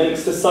economy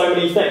links to so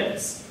many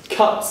things.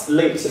 Cuts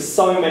link to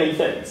so many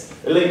things.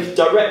 It links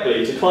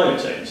directly to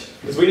climate change,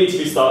 because we need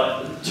to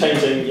start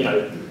changing,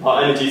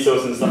 our energy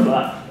sources and stuff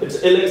like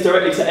that. It links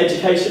directly to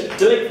education.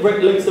 It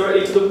links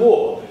directly to the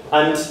war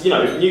and,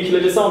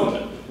 nuclear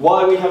disarmament.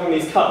 Why are we having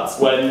these cuts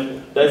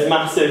when there's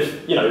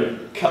massive,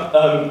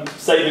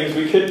 savings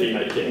we could be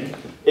making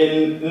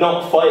in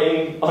not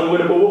fighting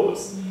unwinnable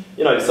wars?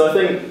 So I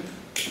think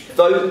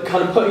those,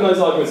 kind of putting those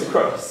arguments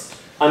across,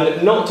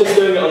 and not just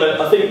doing it on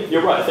a, I think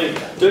you're right, I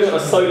think doing it on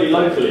a solely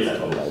locally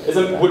level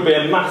would be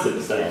a massive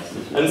mistake.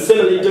 And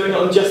similarly, doing it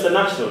on just a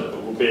national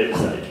level would be a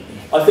mistake.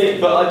 I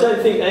think, but I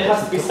don't think it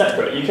has to be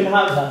separate. You can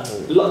have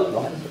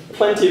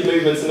plenty of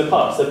movements in the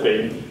past have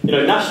been,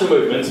 national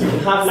movements. We can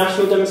have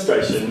national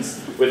demonstrations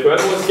with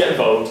whoever wants to get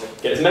involved,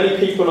 get as many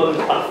people on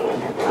the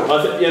platform.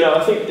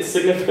 I think it's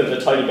significant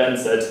that Tony Benn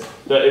said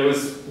that it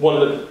was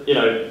one of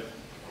the,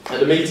 at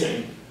the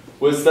meeting,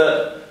 was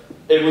that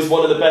it was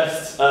one of the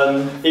best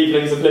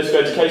evenings of political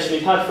education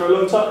he'd had for a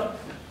long time.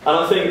 And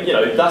I think,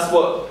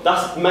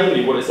 that's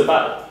mainly what it's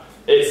about.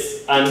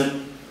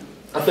 And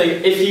I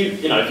think if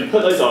you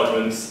put those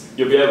arguments,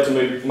 you'll be able to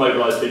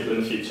mobilise people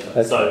in the future.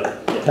 Okay. So, yeah.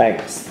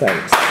 Thanks.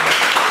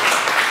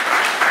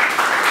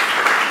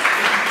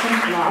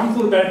 I haven't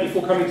thought about it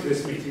before coming to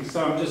this meeting,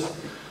 so I'm just,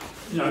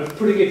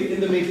 putting it in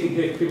the meeting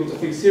here for people to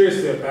think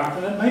seriously about,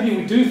 and then maybe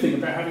we do think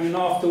about having an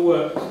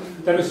after-work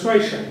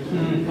demonstration.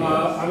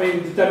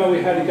 The demo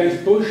we had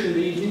against Bush in the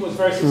evening was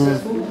very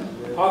successful.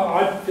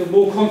 I feel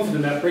more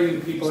confident about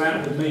bringing people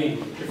out with me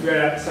if we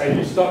had to say,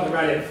 you start the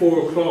rally at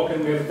 4 o'clock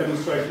and we have a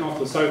demonstration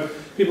afterwards. So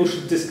people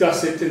should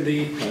discuss it in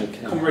the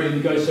comrade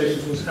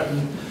negotiations which happen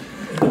in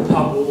the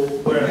pub or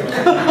wherever.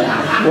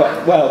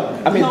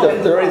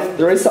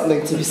 There is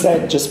something to be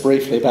said just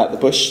briefly about the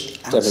Bush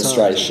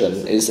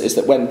demonstration. Is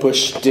that when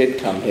Bush did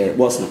come here, it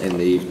wasn't in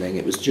the evening.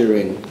 It was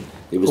during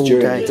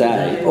the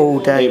day. All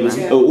day. It was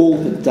all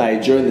the day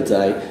during the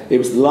day. It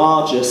was the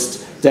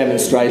largest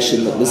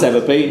demonstration that there's ever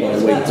been on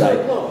a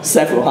weekday.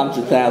 Several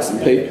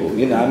 100,000 people.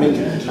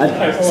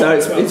 So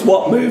it's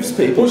what moves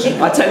people.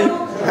 I tell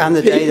you. And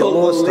the day that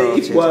war started. People will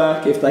leave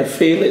work if they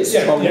feel it's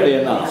strongly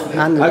enough.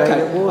 And the day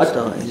that war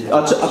started.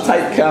 I'll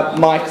take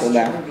Michael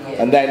now,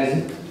 and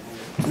then.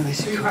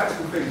 Two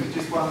practical things.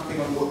 Just one thing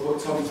on what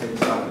Tom said.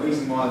 The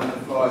reason why the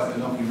flyers are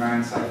knocking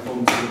around, say,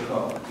 from 2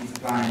 o'clock, his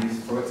plan is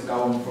for it to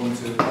go on from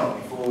 2 o'clock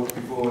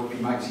before he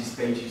makes his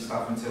speech and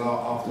stuff until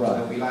afterwards.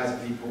 There'll be loads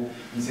of people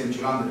in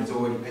central London. There's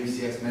already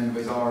PCS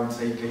members,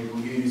 RNT people,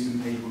 Unison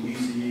people,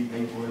 UCU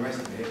people, the rest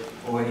of it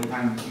already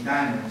planning to be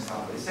down there and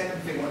stuff. But the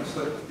second thing I want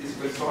to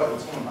disagree slightly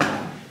with Tom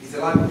about is the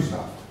local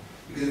stuff.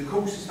 Because of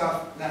course the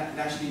stuff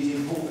nationally is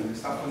important, the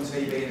stuff on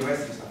TV and the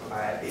rest of the stuff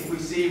about it. If we're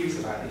serious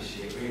about this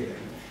shit, really,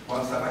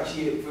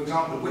 actually, for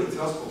example, the Whittington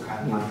Hospital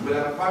campaign, we'll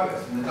have a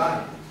protest on the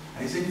day.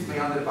 And it seems to me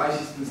under the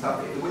basis and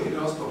stuff, if the Whittington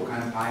Hospital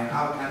campaign,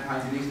 other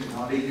campaigns in Islington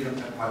are leading up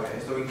to a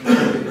protest, or we can do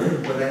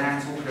where they're now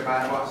talking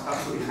about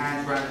stuff, putting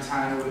hands around the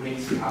town, all the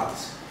meets and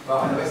cuts,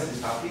 and the rest of the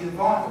stuff, these are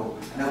vital.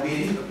 And there'll be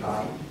an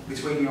interplay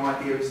between the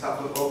idea of stuff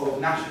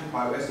of national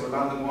protest or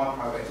London-wide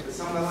protest, but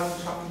some of the local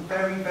stuff is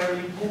very, very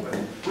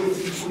important.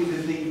 Whittington's probably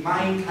the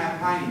main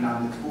campaign in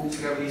London to pull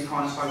together these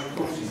kind of social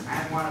causes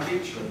and won a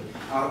victory.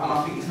 And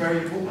I think it's very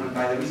important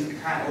that there isn't a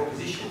counter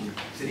opposition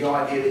to the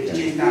idea that it's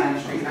just down the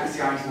street and that's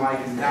the only way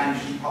because the down the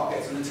street part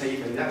gets on the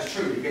TV. That's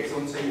true, it gets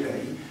on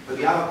TV, but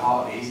the other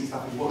part of it is and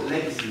stuff is what the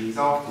legacy is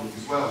afterwards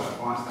as well.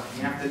 Stuff.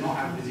 You have to not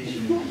have a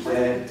position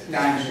where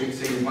down the street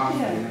seeing one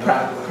thing and the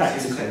other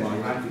seeing the second.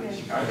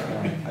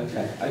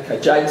 Okay,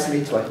 James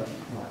Meadway.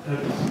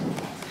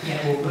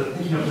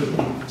 Picking up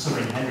with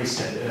something Henry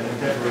said,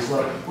 Deborah as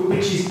well,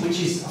 which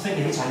is I think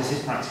the hit on this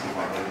is practical,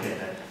 by the way, get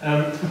there.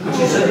 Which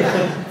is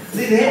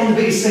the hit on the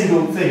biggest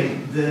single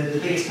thing, the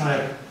biggest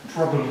kind of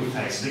problem we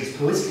face, the biggest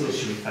political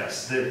issue we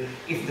face, that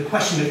if the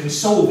question that if we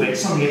solve it,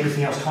 suddenly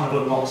everything else kind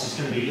of unlocks, it's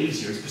going to be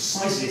easier. It's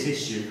precisely this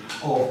issue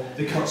of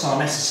the cuts are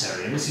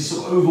necessary, and this is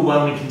sort of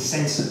overwhelming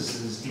consensus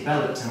that has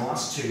developed in the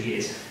last 2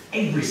 years.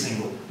 Every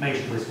single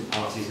major political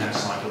party is now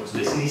signed up to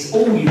this, and it's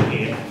all you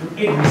hear from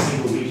every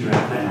single leader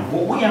out there.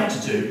 What we have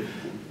to do,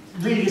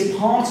 really as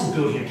part of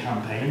building a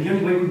campaign, and the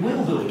only way we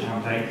will build a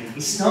campaign,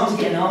 is start to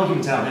get an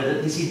argument out there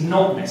that this is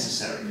not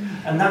necessary.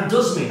 And that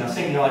does mean, I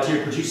think, the idea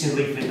of producing a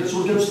leaflet that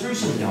sort of goes through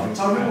some of the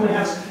arguments. I remember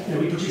when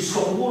we produced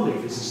Stop the War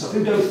leaflets and stuff,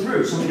 we go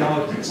through some of the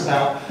arguments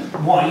about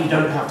why you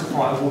don't have to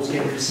fight a war to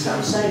get rid of Saddam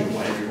Hussein or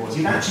whatever it was.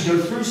 You actually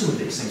go through some of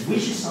these things. We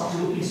should start to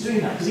look into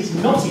doing that, because it's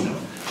not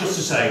enough just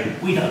to say,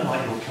 we don't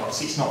like your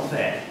cuts, it's not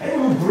fair.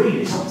 Everyone will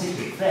agree it's not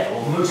particularly fair,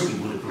 or most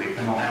people will agree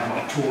they're not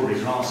like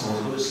Tories or Arsenal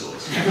or other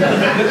sorts. They'll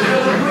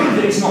agree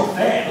that it's not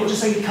fair, they'll just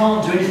say you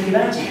can't do anything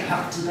about it, you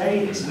have to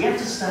pay this. We have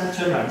to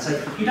turn around and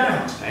say, you don't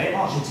have to pay it.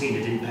 Argentina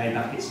didn't pay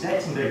back its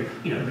debt, and they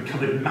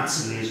recovered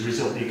massively as a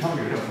result. The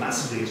economy recovered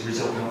massively as a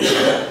result of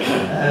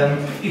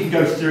it. You can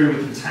go through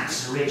with the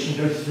tax rich and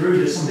go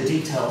through some of the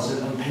details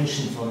on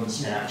pension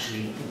funds,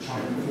 actually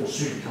trying to force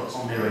super cuts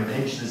on their own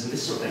pensioners and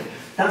this sort of thing.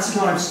 That's the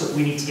kind of stuff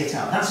we need to get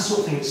out. That's the sort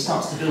of thing that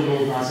starts to build an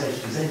organisation,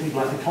 because then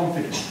people have the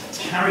confidence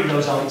to carry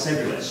those arguments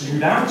everywhere. So you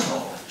move out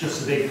of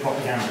just the big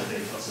propaganda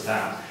thing that's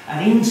about,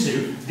 and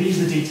into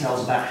these are the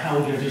details about how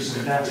we're going to do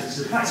something about it.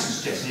 So the practical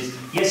suggestion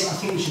is, yes, I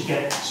think we should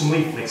get some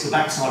leaflets, the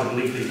backside of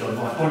the leaflet done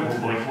by point,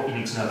 what you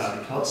need to know about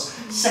the cuts.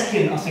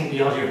 Second, I think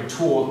the idea of a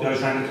tour that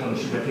goes around the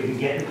country where people can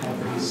get the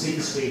conference, see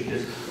the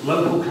speakers,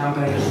 local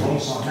campaigners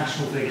alongside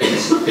national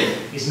figures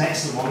is an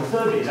excellent one. And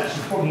thirdly, is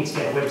actually probably need to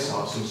get a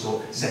website of some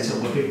sort set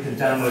up where people can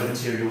download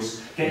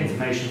materials, get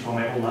information from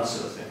it, all that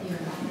sort of thing.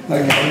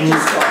 Okay,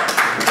 just stop.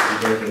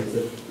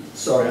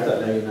 Sorry, I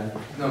don't know your name.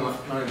 No,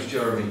 my name is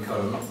Jeremy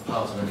Cullen. I'm not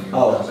part of any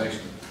Oh.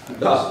 organisation. I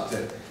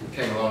just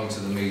came along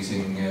to the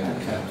meeting.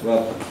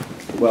 Well,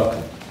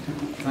 welcome.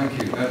 Thank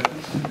you.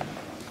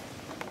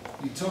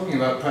 You're talking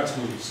about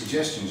practical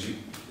suggestions,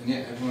 and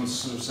yet everyone's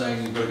sort of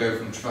saying you've got to go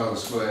from Trafalgar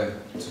Square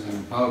to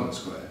Parliament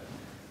Square.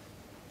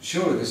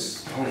 Surely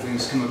this whole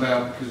thing's come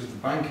about because of the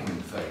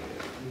banking failure.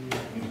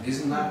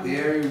 Isn't that the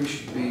area we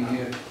should be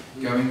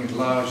going in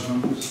large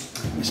numbers?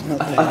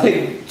 I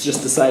think,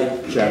 just to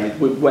say, Jeremy,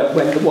 when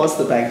there was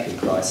the banking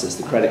crisis,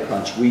 the credit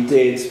crunch, we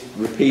did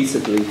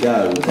repeatedly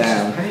go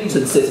down to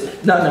the city.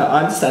 No,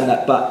 I understand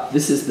that, but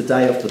this is the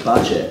day of the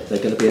budget. They're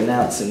going to be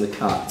announcing the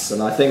cuts,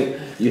 and I think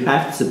you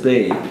have to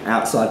be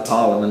outside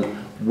Parliament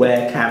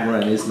where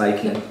Cameron is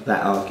making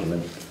that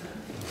argument.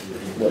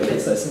 What did you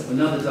say?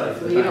 Another day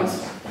for the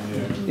banks.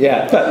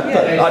 Yeah, but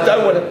I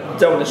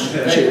don't want to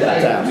shoot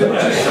that down.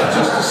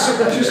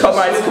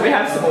 Comrades, can we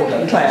have some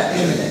order? Claire.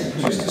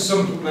 Just a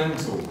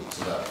supplemental to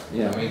that.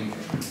 Yeah. I mean,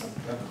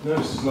 I've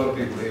noticed there's a lot of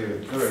people here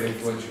who are very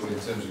influential in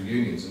terms of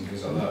unions and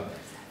things like that.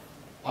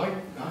 I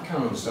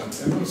can't understand.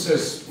 Everyone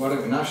says, why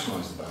don't we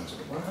nationalise the banks?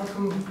 But how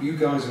come you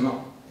guys are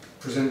not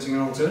presenting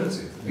an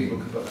alternative that people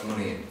can put their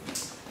money in?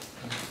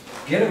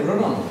 Get a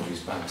run on all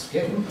these banks.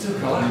 Get them to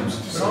collapse.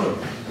 Solid.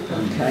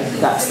 Okay,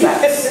 that's hang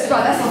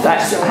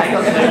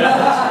on.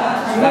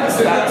 That's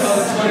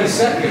 20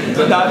 seconds.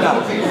 No.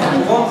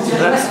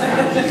 That's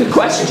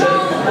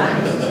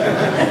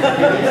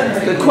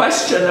the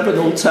question of an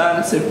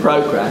alternative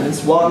programme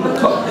is one.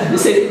 You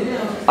see,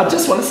 I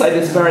just want to say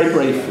this very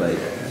briefly.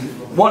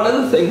 One of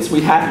the things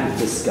we haven't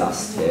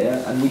discussed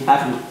here, and we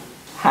haven't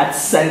had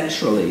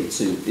centrally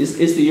to, is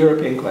the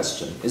European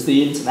question, is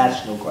the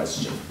international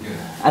question.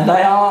 And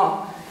they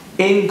are,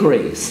 in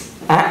Greece,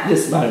 at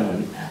this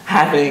moment,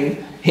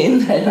 having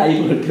in their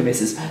neighbourhood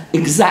committees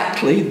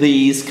exactly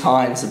these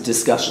kinds of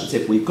discussions.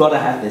 If we've got to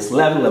have this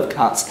level of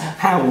cuts,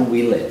 how will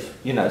we live?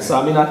 You know, so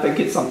I mean, I think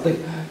it's something.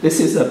 This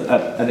is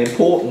an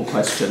important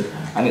question,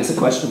 and it's a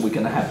question we're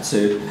going to have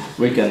to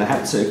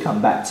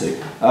come back to.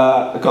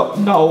 I've got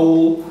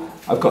Noel,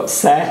 I've got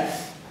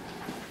Seth,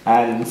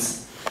 and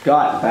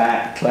Guy at the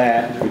back,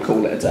 Claire. We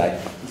call it a day.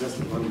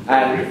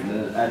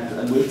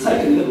 And we'll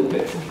take a little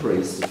bit for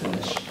breeze to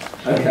finish.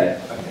 Okay.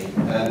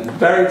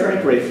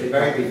 Very briefly.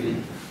 Very briefly.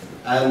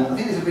 I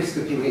think there's a risk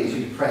of people getting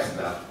too depressed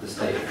about the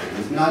state of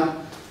things. I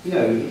mean,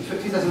 in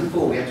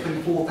 2004 we had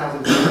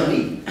 24,000 people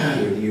meet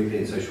here in the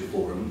European Social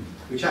Forum,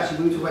 which actually,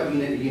 when we talk about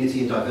unity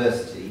and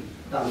diversity,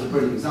 that was a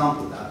brilliant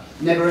example of that.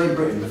 Never in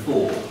Britain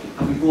before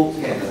have we brought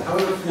together,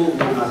 however fraught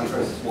the organising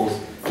process was,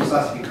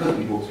 precisely because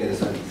we brought together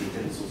so many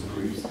different sorts of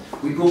groups,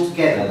 we brought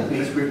together the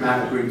biggest group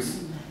amount of groups.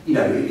 You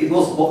know, it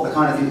was what the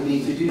kind of thing we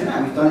need to do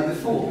now. We've done it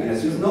before. You know,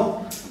 so it's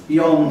not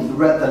beyond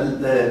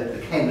the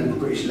ken of the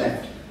British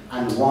left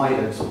and the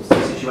wider sort of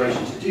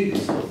situation to do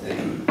this sort of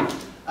thing.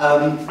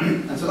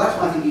 And so that's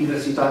why I think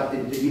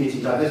unity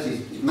and diversity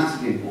is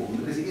massively important,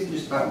 because it isn't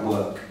just about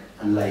work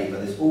and labour.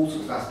 There's all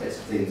sorts of aspects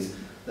of things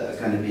that are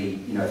going to be,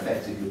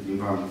 effective with the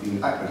environment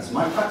human background. So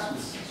my practical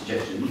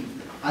suggestion,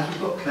 as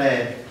we've got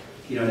Claire,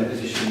 in a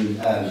position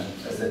as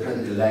the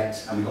president-elect,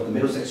 and we've got the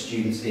Middlesex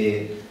students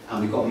here,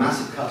 and we've got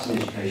massive cuts in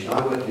education.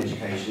 I work in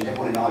education.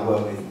 Everyone I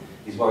work with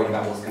is worried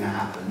about what's going to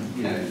happen.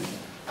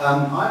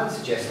 I would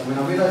suggest. I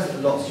realise that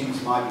a lot of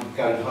students might be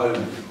going home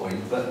at this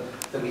point, but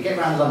that we get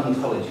around London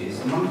colleges.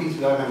 And one of the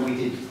things I remember we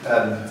did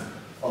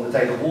on the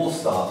day the war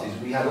started,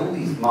 we had all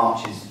these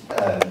marches.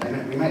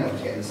 We may not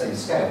get in the same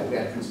scale, but we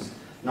had, for instance,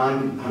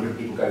 900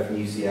 people go from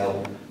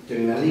UCL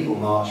doing an illegal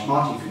march,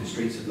 marching through the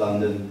streets of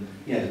London.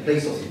 The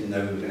police obviously didn't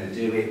know we were going to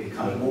do it. We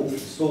kind of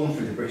stormed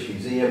through the British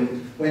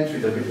Museum, went through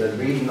the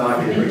reading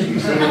library of the British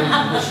Museum.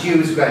 The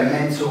stewards were going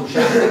mental,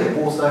 shouting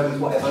war slogans,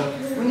 whatever.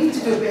 We need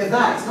to do a bit of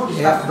that. It's not just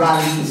about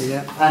rallies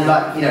and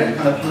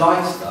kind of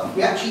polite stuff.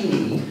 We actually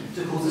need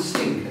to cause a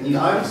stink. And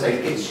I would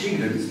say get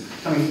students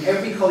coming to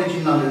every college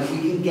in London that we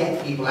can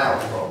get people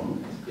out from.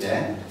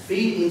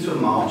 Feed into a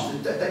march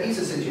that is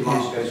essentially a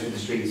march that goes through the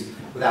streets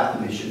without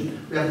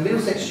permission. We have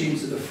Middlesex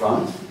students at the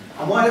front.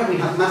 And why don't we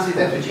have massive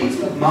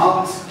effigies of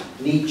Marx,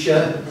 Nietzsche,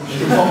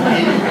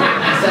 Kropotkin,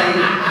 saying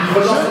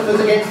philosophers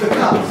against the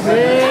cuts?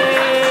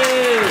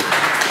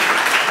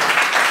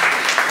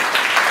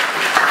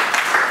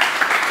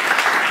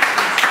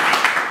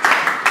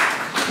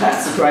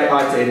 That's a great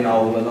idea,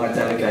 Noel, and I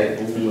delegate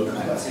all of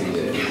that to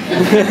you.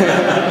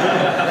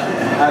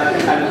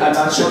 and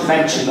I should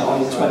mention that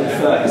on the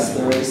 21st,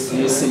 there is the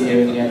UCU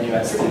and the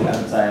NUS do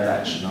have a day of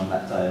action on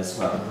that day as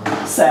well.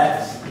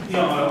 Seth?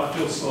 Yeah, I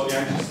feel slightly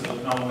anxious that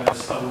no one has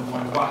stolen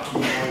my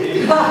wacky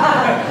idea.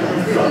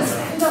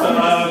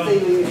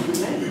 Obviously,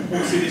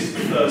 this is the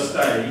first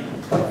day,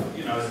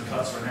 as the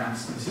cuts are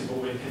announced, and this is what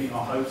we're pinning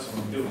our hopes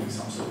on, building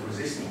some sort of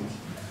resistance.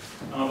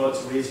 And I'd like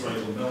to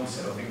reiterate what Bill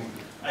said. I think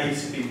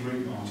 80 big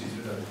route marches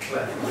with a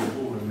plethora of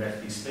board and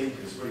lefty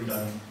speakers really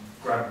don't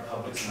grab the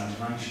public's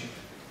imagination.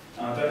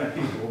 And I don't know if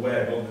people are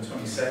aware, but on the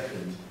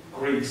 22nd,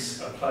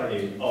 Greece are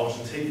playing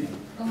Argentina.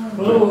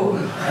 Oh.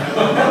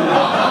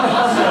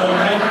 So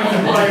maybe we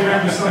can play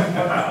around with something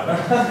like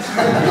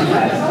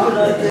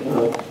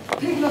that.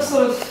 People have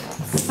sort of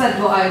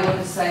said what I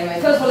wanted to say,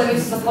 mate. First of all, let me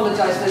just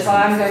apologise for this.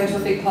 I am going to a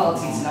big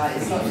party tonight.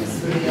 It's not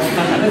just really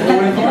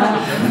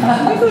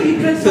I thought you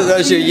dressed So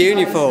that's your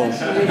uniform.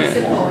 Really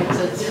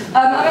disappointed.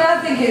 I mean, I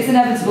think it's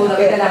inevitable that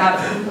we're going to have,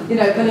 you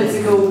know,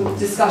 political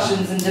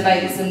discussions and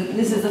debates, and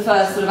this is the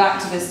first sort of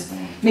activist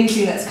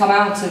meeting that's come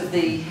out of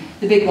the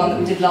big one that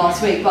we did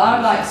last week. But I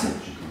would like to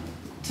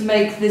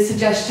make the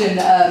suggestion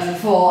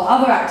for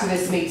other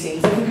activist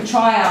meetings, if we could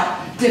try out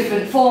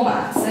different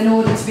formats in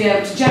order to be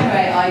able to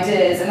generate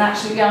ideas and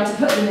actually be able to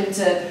put them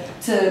into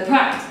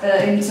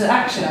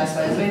action, I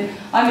suppose. I mean,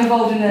 I'm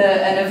involved in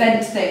an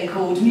event thing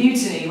called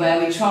Mutiny, where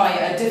we try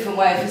a different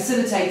way of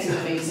facilitating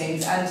the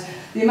meetings, and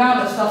the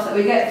amount of stuff that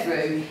we get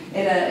through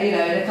in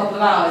a couple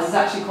of hours is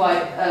actually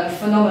quite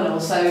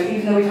phenomenal. So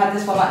even though we've had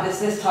this one like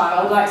this time,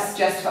 I would like to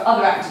suggest for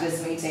other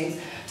activist meetings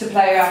to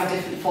play around with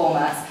different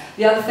formats.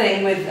 The other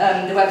thing with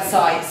the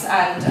websites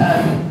and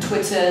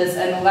Twitters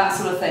and all that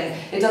sort of thing,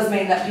 it does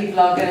mean that people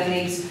are going to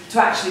need to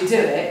actually do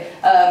it.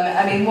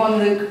 I mean, one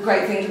of the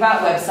great things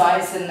about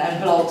websites and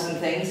blogs and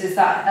things is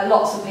that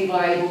lots of people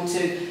are able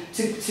to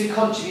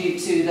contribute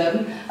to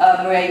them.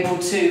 We're able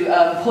to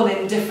pull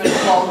in different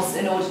blogs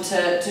in order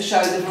to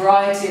show the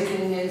variety of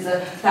opinions,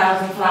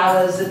 1,000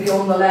 Flowers, the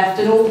Beyond the Left,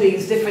 and all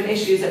these different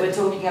issues that we're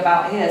talking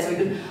about here. So we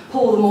can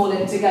pull them all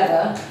in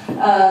together.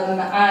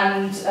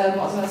 What was I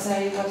going to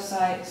say?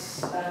 Websites,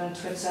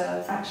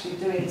 Twitter, actually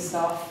doing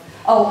stuff.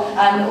 Oh,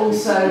 and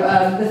also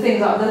the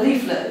things like the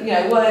leaflet, you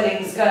know,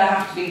 wording's going to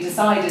have to be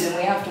decided, and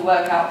we have to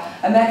work out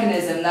a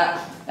mechanism that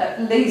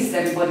at least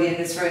everybody in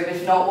this room,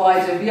 if not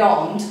wider and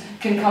beyond,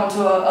 can come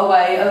to a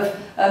way of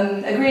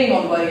agreeing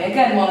on the wording.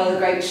 Again, one of the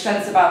great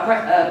strengths about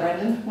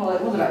Brendan, well,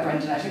 it was about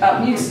Brendan actually,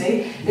 about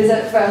Mutiny, is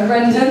that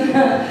Brendan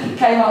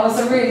came up with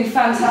some really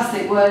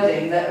fantastic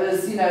wording that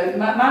was, you know,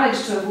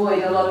 managed to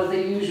avoid a lot of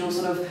the usual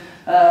sort of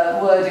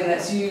wording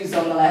that's used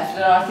on the left.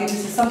 And I think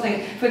this is something,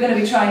 if we're going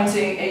to be trying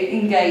to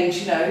engage,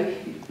 you know,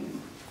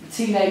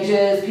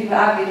 teenagers, people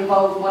that have been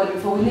involved in whatever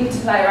before, we need to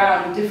play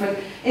around with different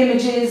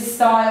images,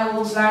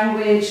 styles,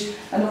 language,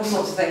 and all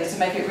sorts of things to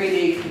make it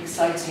really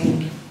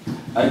exciting.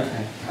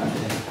 Okay.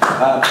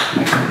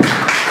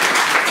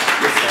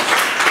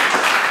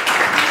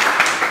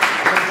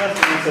 Just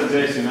one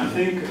suggestion. I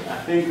think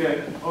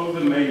all the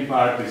main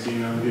parties, you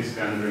know, in this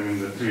country, in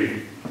the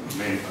three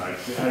main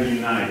parties, are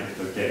united,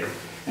 okay?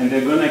 And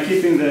they're going to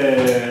keep in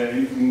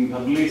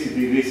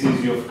publicity this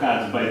issue of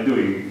cuts by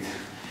doing it.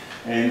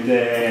 And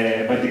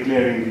by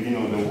declaring, you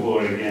know, the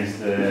war against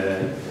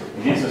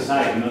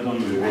society, not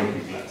only the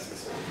working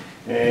classes.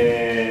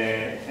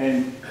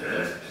 And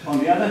on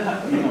the other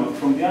hand, you know,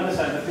 from the other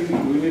side, I think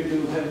we need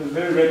to have a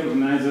very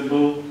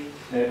recognizable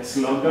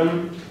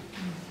slogan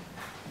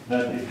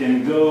that it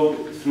can go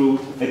through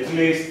at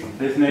least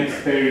this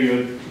next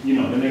period, you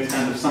know, the next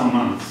kind of some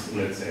months,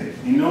 let's say.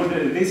 In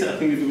order, this I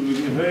think it will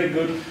be a very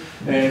good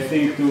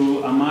thing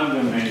to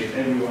amalgamate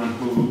everyone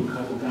who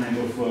kind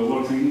of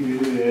works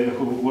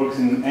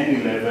in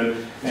any level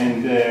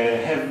and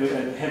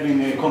having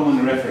a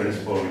common reference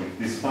point,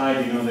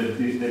 despite, you know, the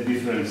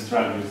different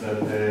struggles that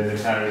they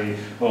carry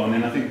on.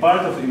 And I think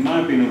part of, in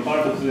my opinion,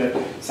 part of the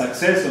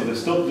success of the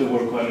Stop the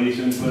War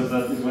coalition was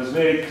that it was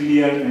very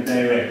clear and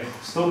direct.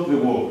 Stop the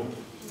war.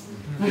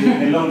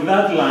 Along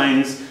that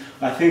lines,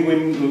 I think we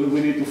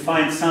need to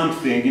find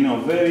something, you know,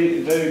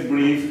 very, very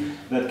brief,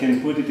 that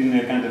can put it in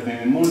a kind of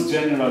a more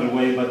general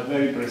way, but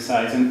very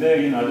precise. And there,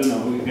 you know, I don't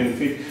know, we can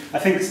fit. I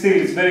think still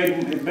it's very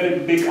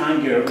big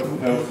anger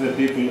of the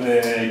people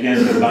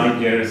against the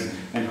bankers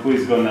and who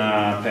is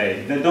gonna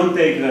pay. They don't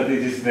take that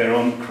it is their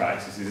own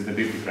crisis, it is the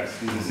big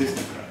crisis, it is the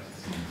system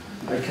crisis.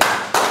 Okay.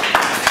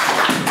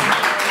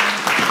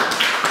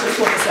 I just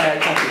want to say a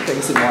couple of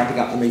things in winding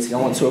up the meeting. I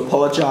want to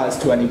apologise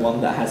to anyone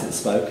that hasn't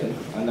spoken.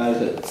 I know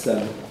that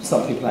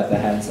some people had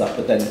their hands up,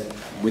 but then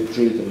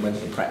withdrew them when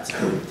the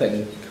practical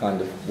thing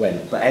kind of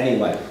went. But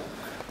anyway,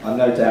 I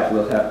no doubt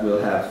we'll have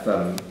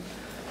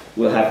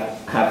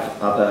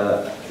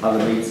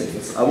other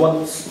meetings. I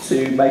want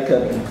to make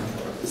a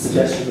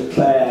suggestion that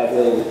Claire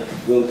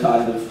will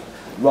kind of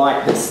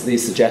write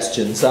these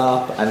suggestions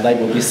up, and they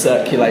will be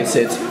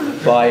circulated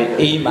by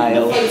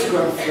email.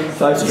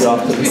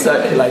 Photographed will be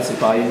circulated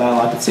by email.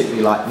 I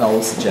particularly like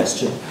Noel's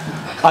suggestion.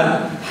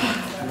 I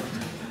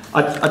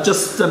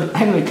just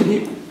Henry, can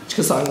you?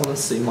 Because I want to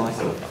see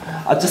Michael.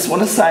 I just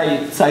want to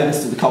say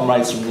this to the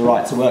comrades from the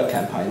Right to Work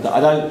campaign, that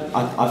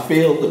I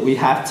feel that we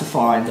have to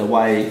find a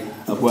way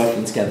of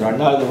working together. I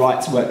know the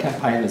Right to Work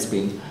campaign has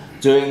been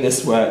doing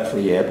this work for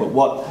a year, but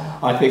what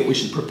I think we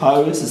should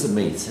propose as a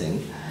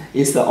meeting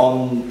is that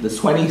on the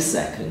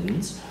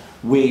 22nd,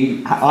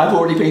 I've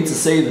already been to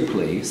see the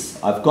police.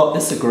 I've got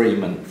this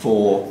agreement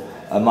for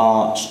a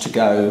march to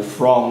go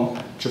from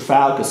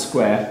Trafalgar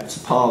Square to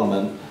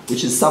Parliament,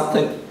 which is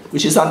something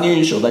which is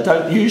unusual. They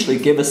don't usually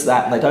give us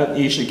that, and they don't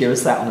usually give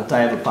us that on the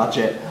day of a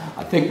budget.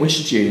 I think we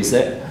should use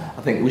it.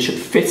 I think we should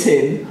fit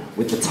in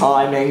with the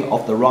timing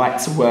of the Right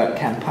to Work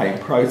campaign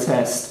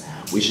protest.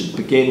 We should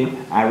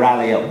begin our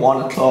rally at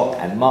 1 o'clock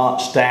and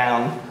march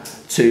down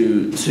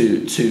to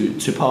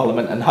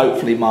Parliament, and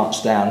hopefully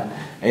march down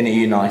in a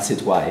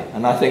united way.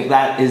 And I think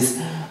that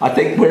is,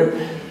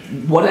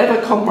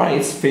 whatever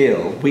comrades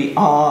feel, we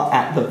are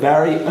at the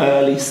very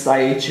early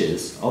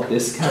stages of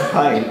this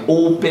campaign,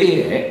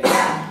 albeit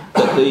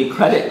that the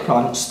credit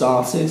crunch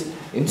started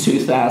in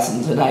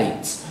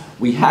 2008.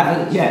 We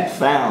haven't yet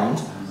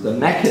found the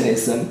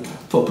mechanism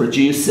for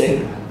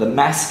producing the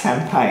mass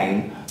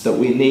campaign that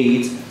we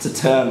need to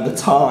turn the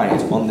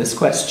tide on this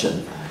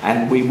question.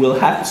 And we will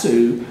have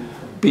to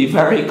be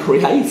very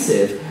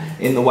creative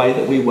in the way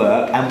that we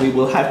work, and we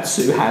will have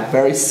to have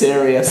very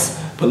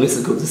serious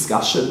political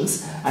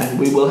discussions, and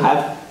we will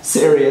have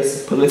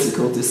serious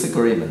political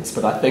disagreements.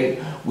 But I think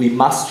we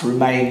must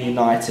remain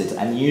united,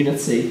 and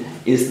unity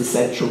is the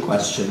central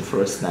question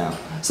for us now.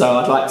 So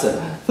I'd like to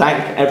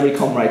thank every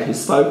comrade who's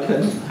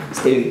spoken.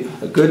 It's been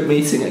a good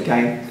meeting,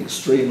 again,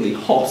 extremely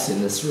hot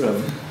in this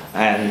room,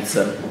 and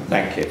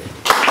thank you.